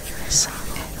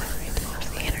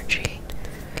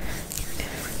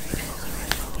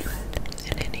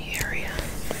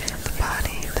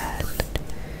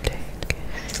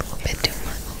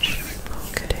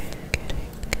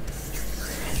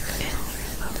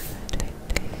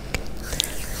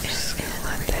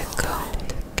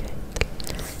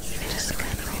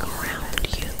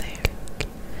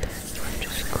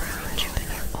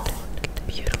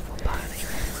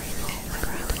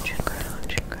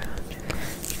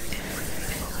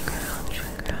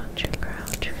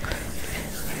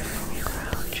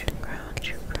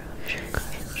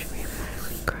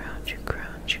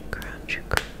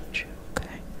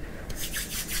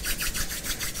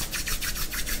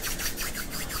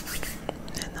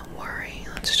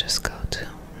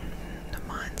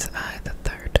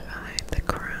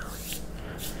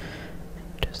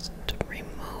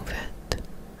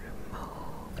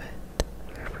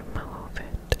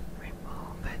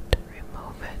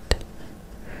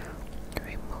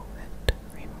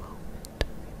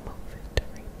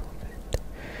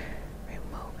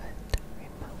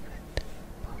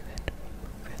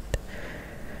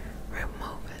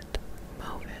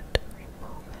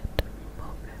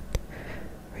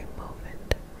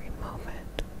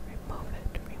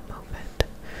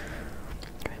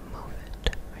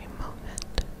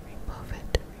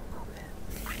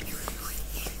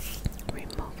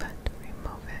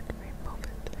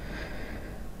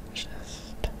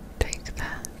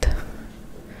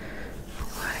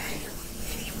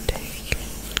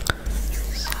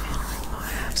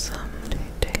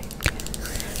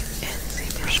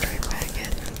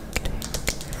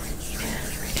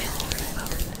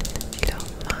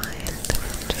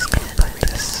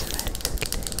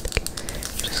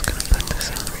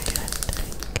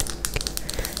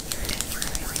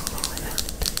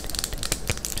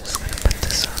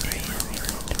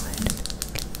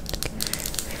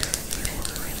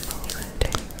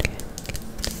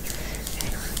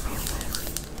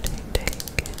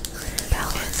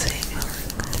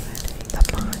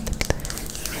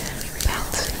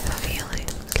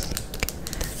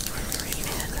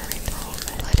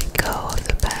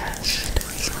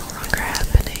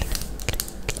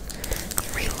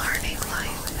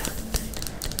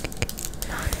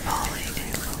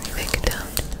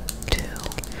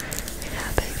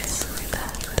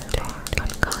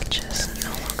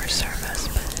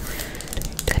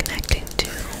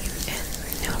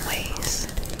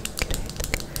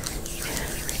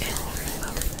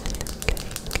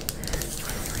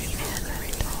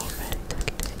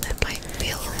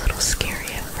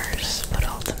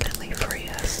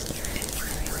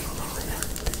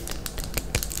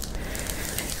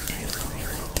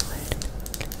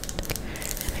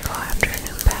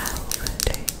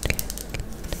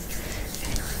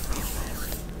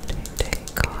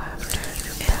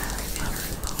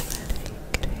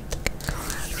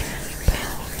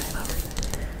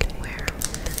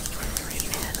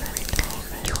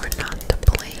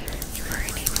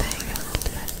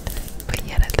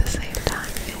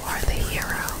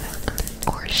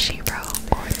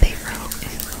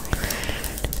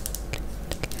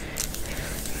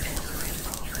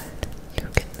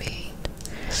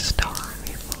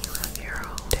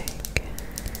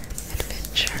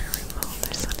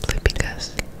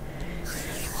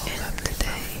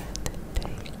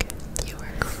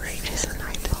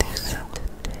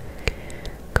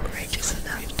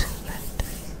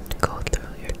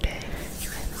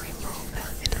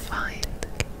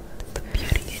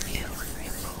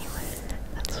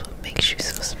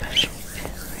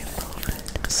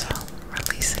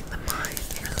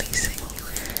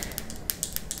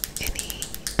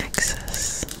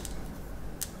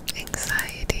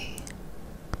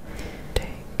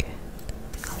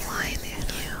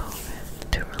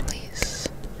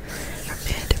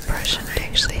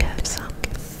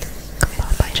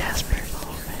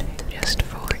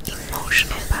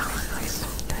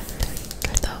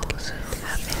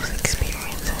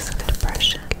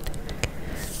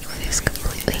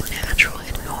completely natural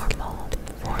and normal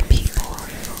for people,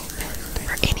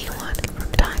 for anyone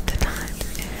from time to time,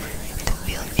 to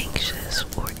feel anxious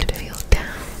or to feel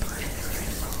down,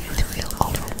 to feel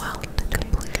overwhelmed.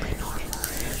 Completely normal,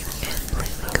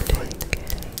 completely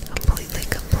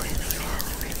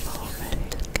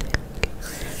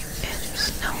and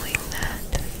just knowing that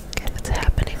if it's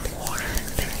happening more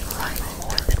than you like,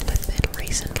 more than within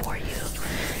reason for you,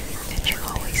 that you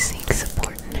always seek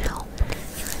support and help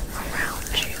around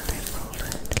you,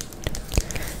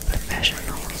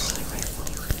 professionals,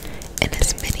 and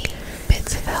as many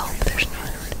bits of help. There's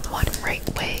no one right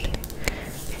way.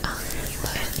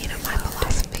 But you know, my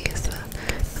philosophy is the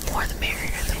more the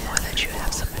merrier. The more that you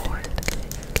have support in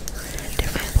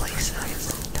different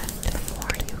places, the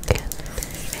more you can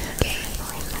gain,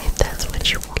 if that's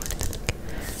what you want.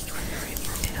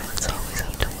 You know, it's always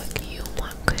up to what you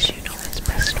want, because you know what's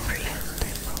best for you.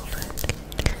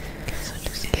 So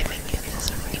just giving you this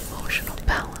emotional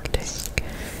balance,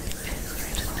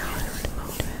 to know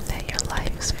that your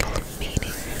life is full of meaning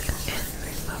and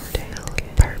full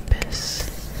of purpose,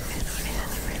 and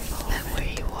that where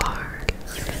you are,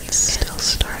 you can still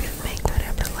start and make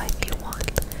whatever life you want.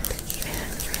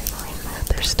 That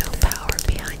there's still power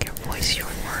behind your voice, your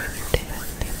word,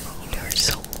 your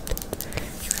soul,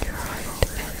 your heart,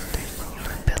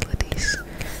 your abilities.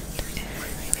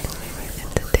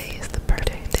 And today is the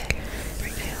perfect day for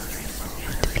you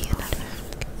to be enough.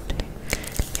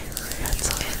 That's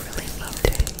all you really need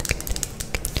to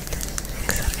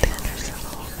accept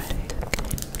yourself.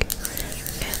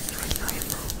 And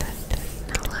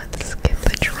now let's get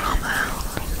the drama out.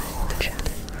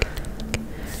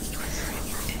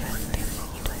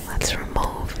 Let's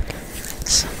remove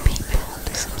some people,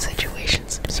 some situations,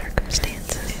 some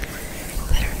circumstances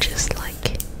that are just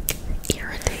like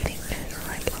irritating me.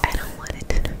 Like, I don't want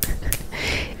it.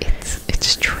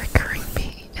 It's triggering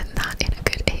me, and not in a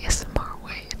good ASMR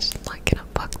way. It's like in a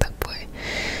fucked up way.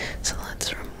 So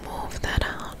let's remove that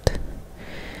out,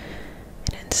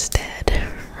 and instead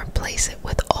replace it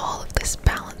with all of this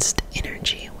balanced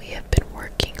energy we have been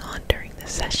working on during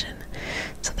this session,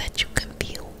 so that you can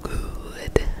feel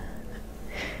good,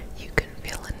 you can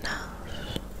feel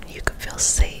enough, you can feel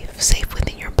safe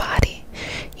within your body.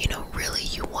 You know, really,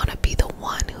 you want to be the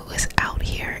one who is out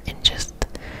here and just,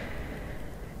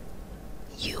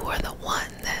 you are the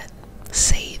one that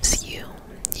saves you.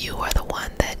 You are the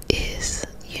one that is,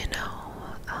 you know,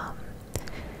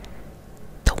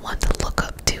 the one to look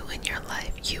up to in your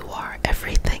life. You are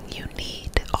everything you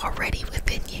need already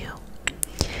within you.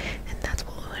 And that's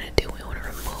what we want to do. We want to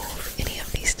remove any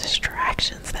of these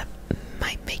distractions that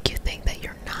might make you think that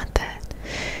you're not that,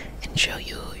 and show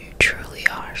you who you truly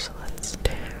are. So let's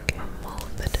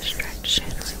remove the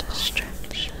distractions,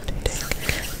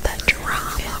 the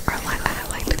drama, or like I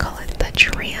like to call it the drama.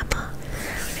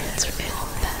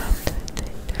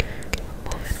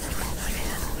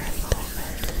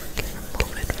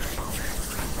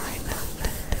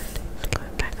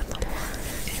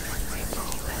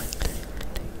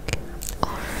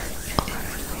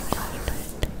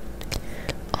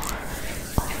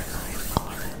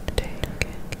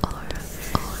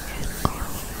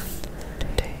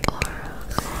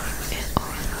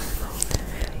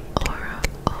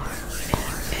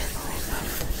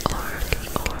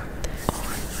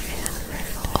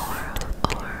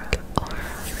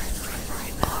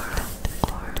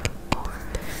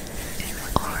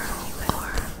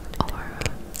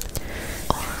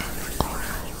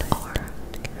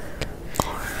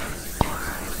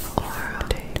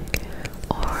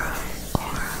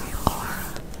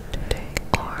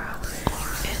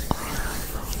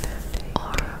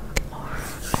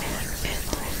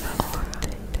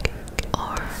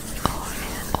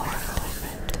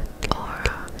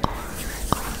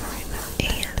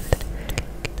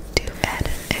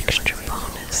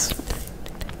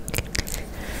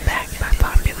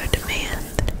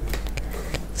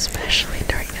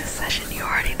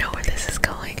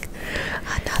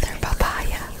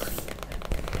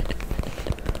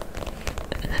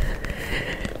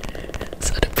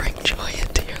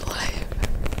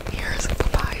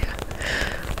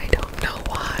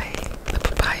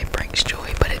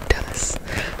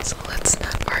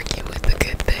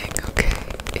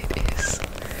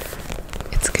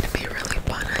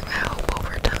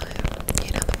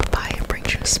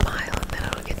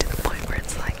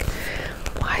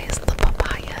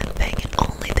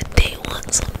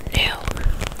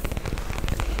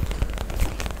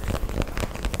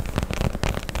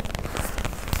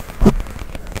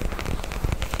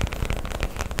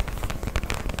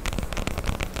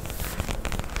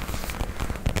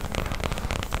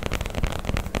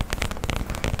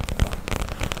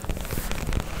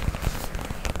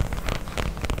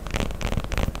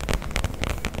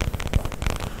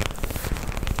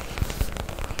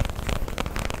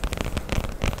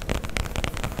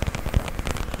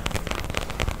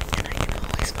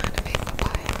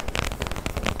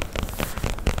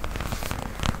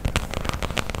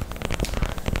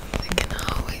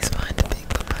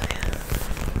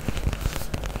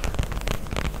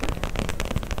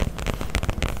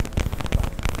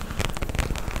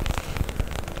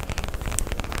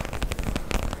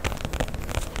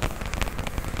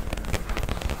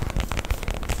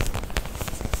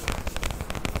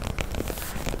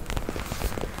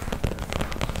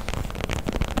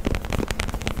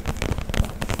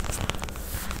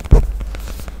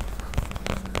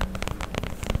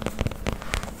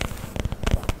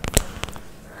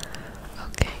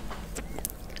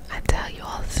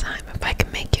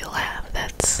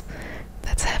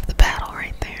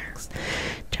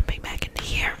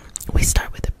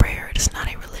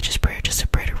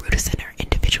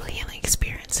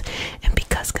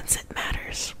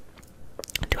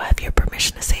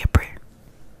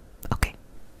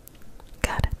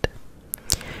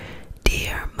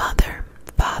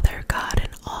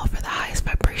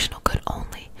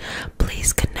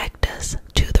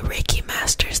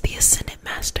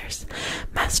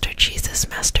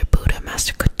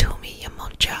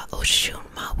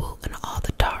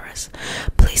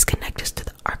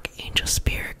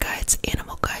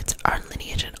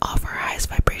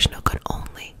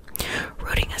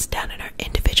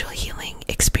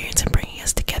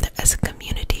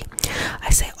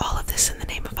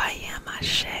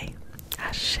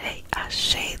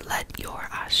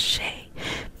 Lashea.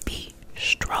 Be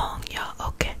strong, y'all.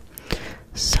 Okay.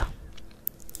 So,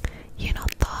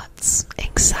 thoughts,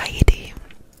 anxiety,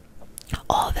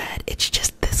 all that, it's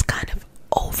just this kind of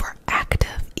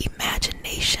overactive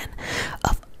imagination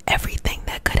of everything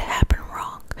that could happen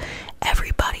wrong.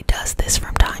 Everybody does this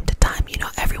from time to time.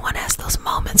 Everyone has those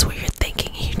moments where you're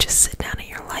thinking and you just sit down and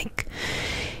you're like,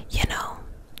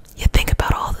 you think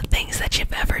about all the things that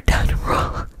you've ever done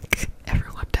wrong.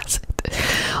 Everyone does it.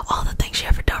 All the things you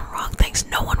ever done wrong, things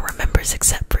no one remembers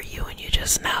except for you, and you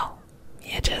just know.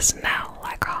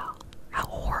 Like, oh, how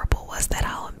horrible was that?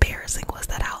 How embarrassing was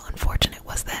that? How unfortunate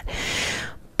was that?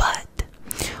 But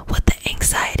what the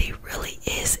anxiety really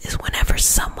is whenever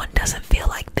someone doesn't feel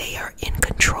like they are in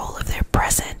control of their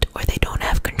present, or they don't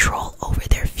have control over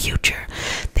their future,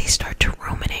 they start to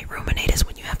ruminate. Ruminate is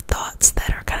when you have thoughts that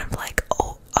are kind of like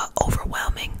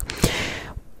overwhelming.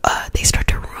 They start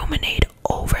to ruminate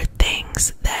over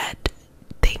things that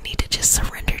they need to just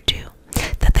surrender to,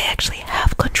 that they actually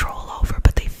have control over,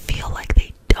 but they feel like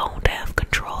they don't have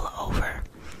control over.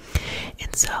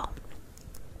 And so,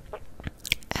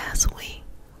 as we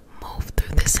move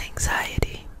through this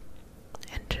anxiety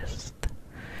and just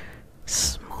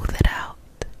smooth it out,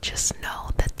 just know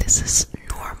that this is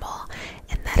normal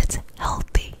and that it's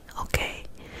healthy, okay?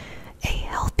 A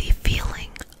healthy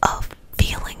feeling of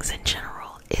feelings in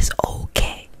general is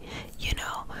okay.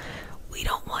 We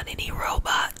don't want any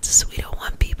robots. We don't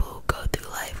want people who go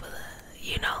through life with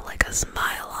like a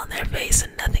smile on their face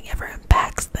and nothing ever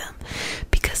impacts them,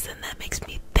 because then that makes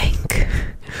me think,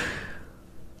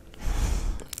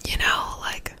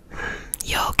 like,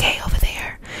 you okay over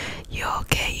there? You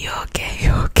okay? You okay?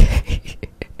 You okay?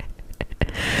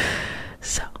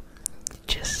 So,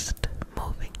 just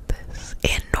moving this.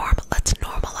 And let's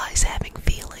normalize having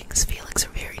feelings. Feelings are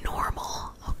very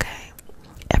normal, okay?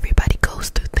 Everybody goes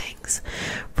through things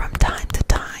from time to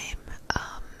time.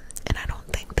 And I don't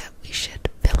think that we should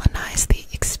villainize the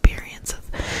experience of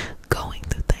going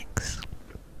through things.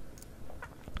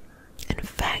 In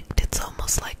fact, it's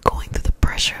almost like going through the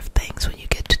pressure of things. When you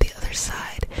get to the other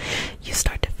side, you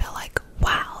start to feel like,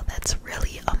 wow, that's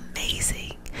really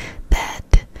amazing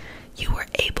that you were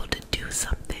able to do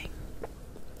something.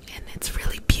 And it's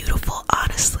really beautiful,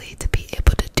 honestly, to be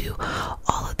able to do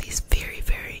all of these very,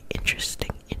 very interesting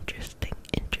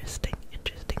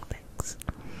things.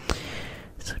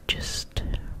 So just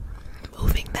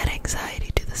moving that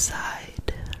anxiety to the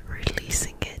side,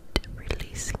 releasing it,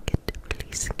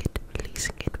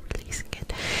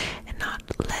 and not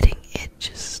letting it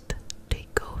just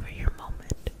take over your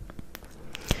moment.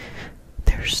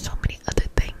 There's so many other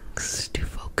things to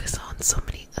focus on, so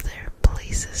many other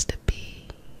places to be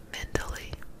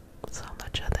mentally, so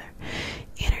much other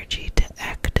energy to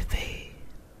activate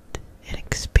and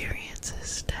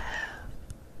experiences to have,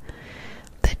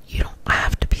 that you don't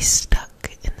have to be stuck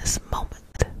in this moment.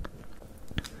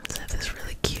 So I have this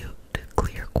really cute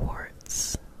clear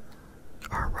quartz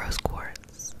or rose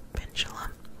quartz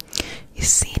pendulum. You've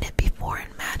seen it before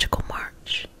in Magical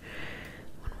March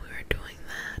when we were doing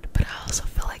that, but I also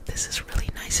feel like this is really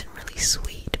nice and really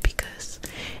sweet because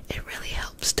it really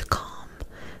helps to calm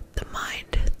the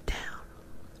mind down,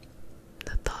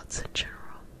 the thoughts in general,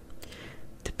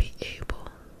 to be able,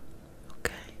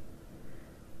 okay,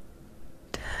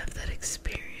 to have that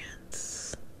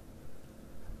experience,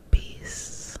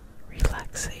 peace,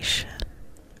 relaxation,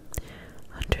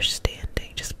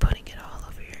 understanding, just putting it all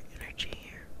over your energy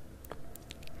here,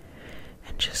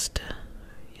 and just to,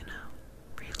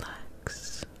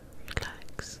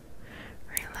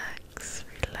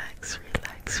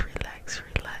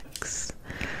 relax,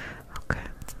 okay,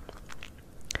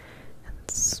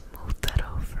 and smooth that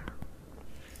over.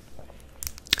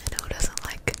 I know it doesn't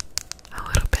like a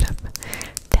little bit of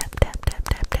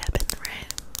tapping,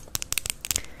 right?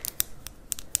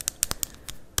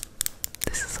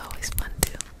 This is always fun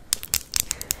too.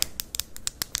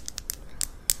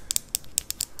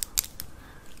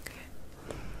 Okay.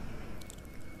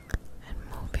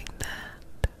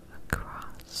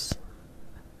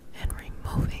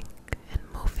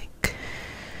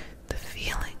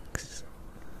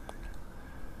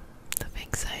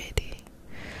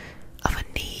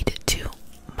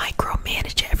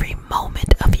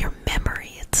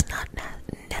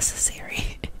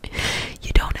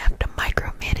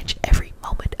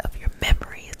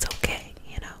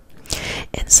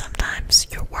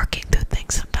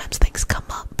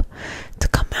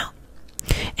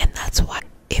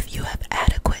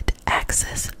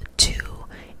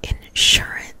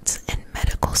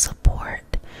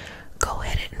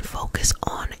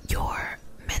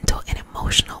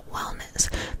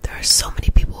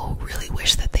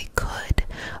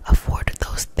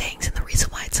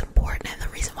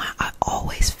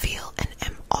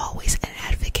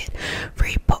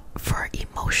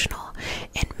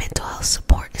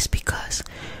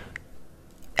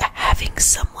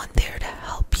 someone there to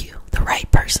help you, the right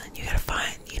person. You gotta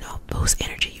find, whose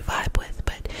energy you vibe with,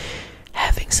 but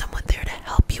having someone there to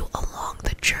help you along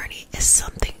the journey is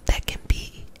something that can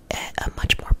be a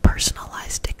much more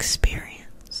personalized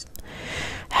experience.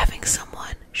 Having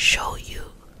someone show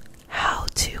you how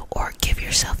to, or give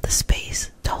yourself the space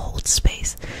to hold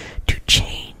space to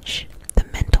change the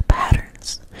mental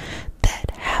patterns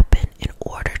that happen in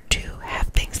order to have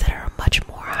things that are much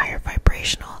more higher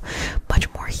vibrational,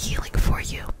 much more healing for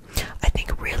you, I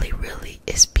think really, really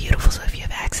is beautiful. So if you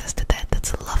have access to that,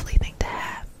 that's a lovely thing to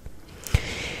have.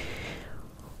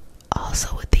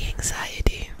 Also with the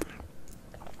anxiety,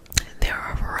 there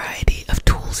are a variety of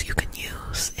tools you can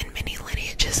use in many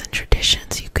lineages and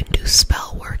traditions. You can do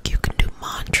spell work, you can do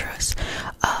mantras.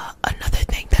 Another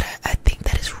thing that I think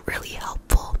that is really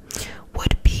helpful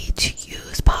would be to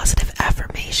use positive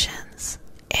affirmations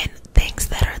and things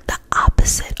that are the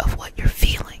opposite of what you're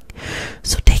feeling.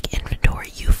 So take inventory.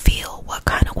 You feel what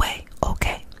kind of way?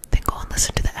 Okay, then go and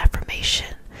listen to the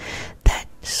affirmation that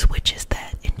switches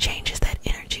that and changes that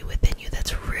energy within you.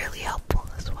 That's really helpful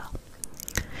as well.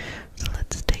 So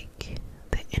let's take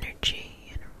the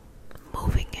energy and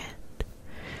moving it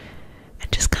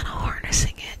and just kind of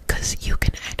harnessing it, because you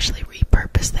can actually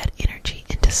repurpose that energy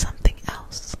into something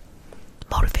else.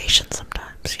 Motivation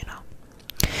sometimes,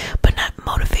 but not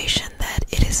motivation that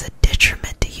it is a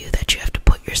detriment to you, that you have to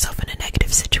put yourself in a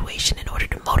negative situation in order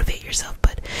to motivate yourself,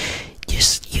 but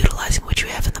just utilizing what you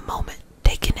have in the moment,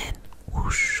 taking in,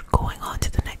 whoosh, going on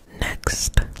to the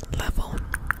next level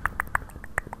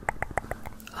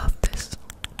of this.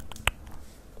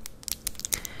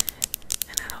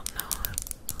 And I don't know,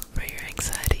 for your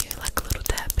anxiety, you like a little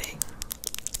tapping,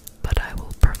 but I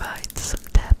will provide some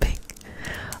tapping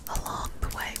along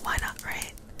the way. Why not,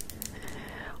 right?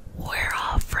 We're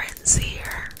all friends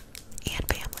here and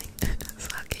family. So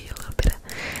I'll give you a little bit of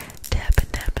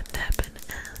tapping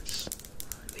as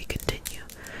we continue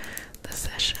the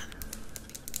session.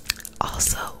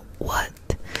 Also, what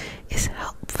is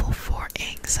helpful for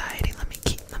anxiety? Let me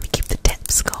keep the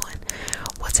tips going.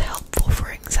 What's helpful for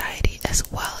anxiety as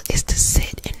well is to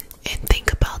sit and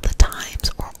think about the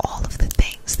times or all of the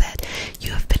things that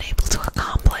you have been able to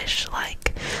accomplish,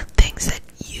 like things that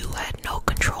you had no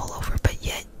control over, but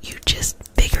yet you just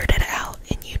figured it out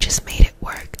and you just made it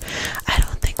work. I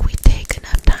don't think we take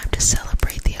enough time to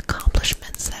celebrate the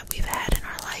accomplishments that we've had in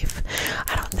our life.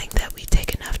 I don't think that we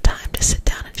take enough time to sit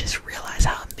down and just realize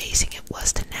how amazing it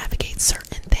was to navigate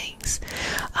certain things.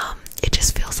 It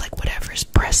just feels like whatever is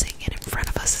pressing and in front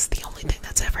of us is the only thing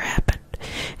that's ever happened.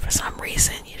 For some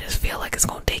reason, you just feel like it's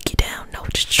going to take you down. No,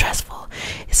 it's stressful.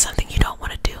 It's something you don't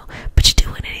want to do, but you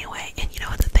do it anyway. And you know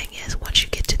what the thing is? Once you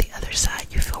get to the other side,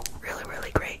 you feel really,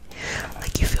 really great.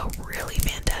 Like, you feel really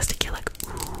fantastic. You're like,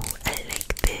 ooh, I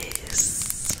like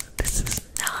this. This is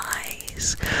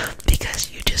nice.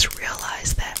 Because you just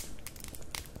realize that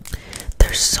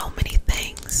there's so many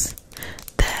things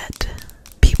that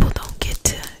people don't get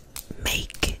to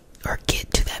make or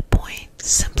get to that point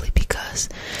simply because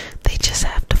they just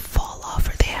have to fall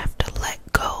off, or they have to let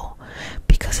go,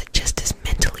 because it just is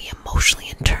mentally, emotionally,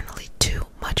 internally too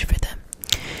much for them.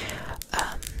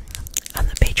 On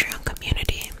the Patreon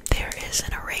community, there is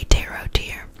an Array Tarot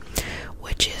tier,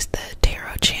 which is the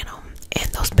tarot channel, and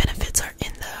those benefits are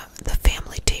in the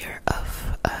family tier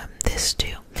of this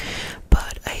too.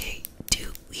 But I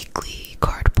do weekly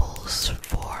card pulls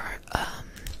for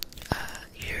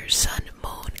your sun,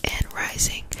 moon, and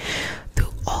rising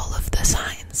through all of the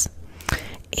signs.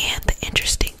 And the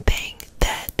interesting thing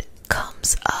that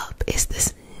comes up is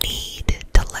this need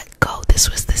to let go. This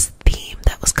was this theme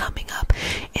that was coming up,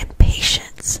 and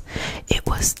patience. It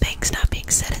was things not being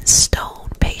set in stone.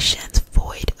 Patience,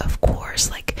 void, of course,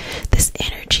 like this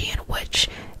energy in which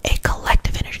a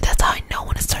collective energy, that's how I know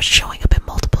when it starts showing up in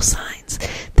multiple signs.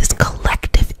 This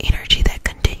collective energy that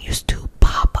continues to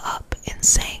pop up and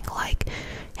saying like,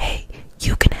 hey,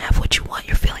 you can have what you want.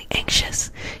 You're feeling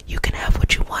anxious. You can have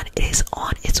what you want. It is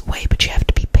on its way, but you have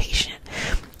to be patient.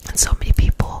 And so many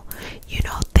people,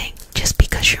 think just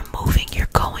because you're moving, you're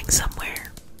going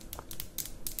somewhere.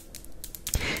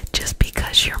 Just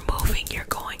because you're moving, you're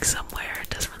going somewhere. It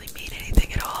doesn't really mean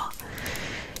anything at all.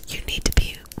 You need to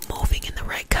be moving in the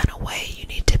right kind of way. You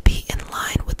need to be in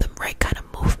line with the right kind of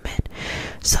movement.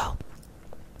 So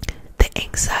the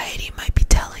anxiety might be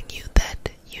telling you that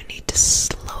you need to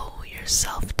slow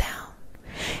yourself down.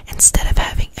 Instead of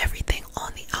having everything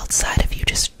on the outside of you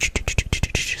just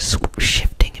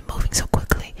shifting and moving so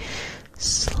quickly,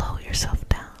 slow yourself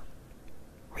down.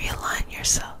 Realign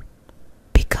yourself.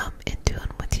 Become in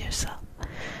tune with yourself.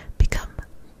 Become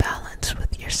balanced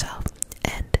with yourself.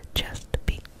 And just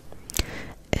be.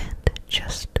 And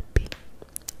just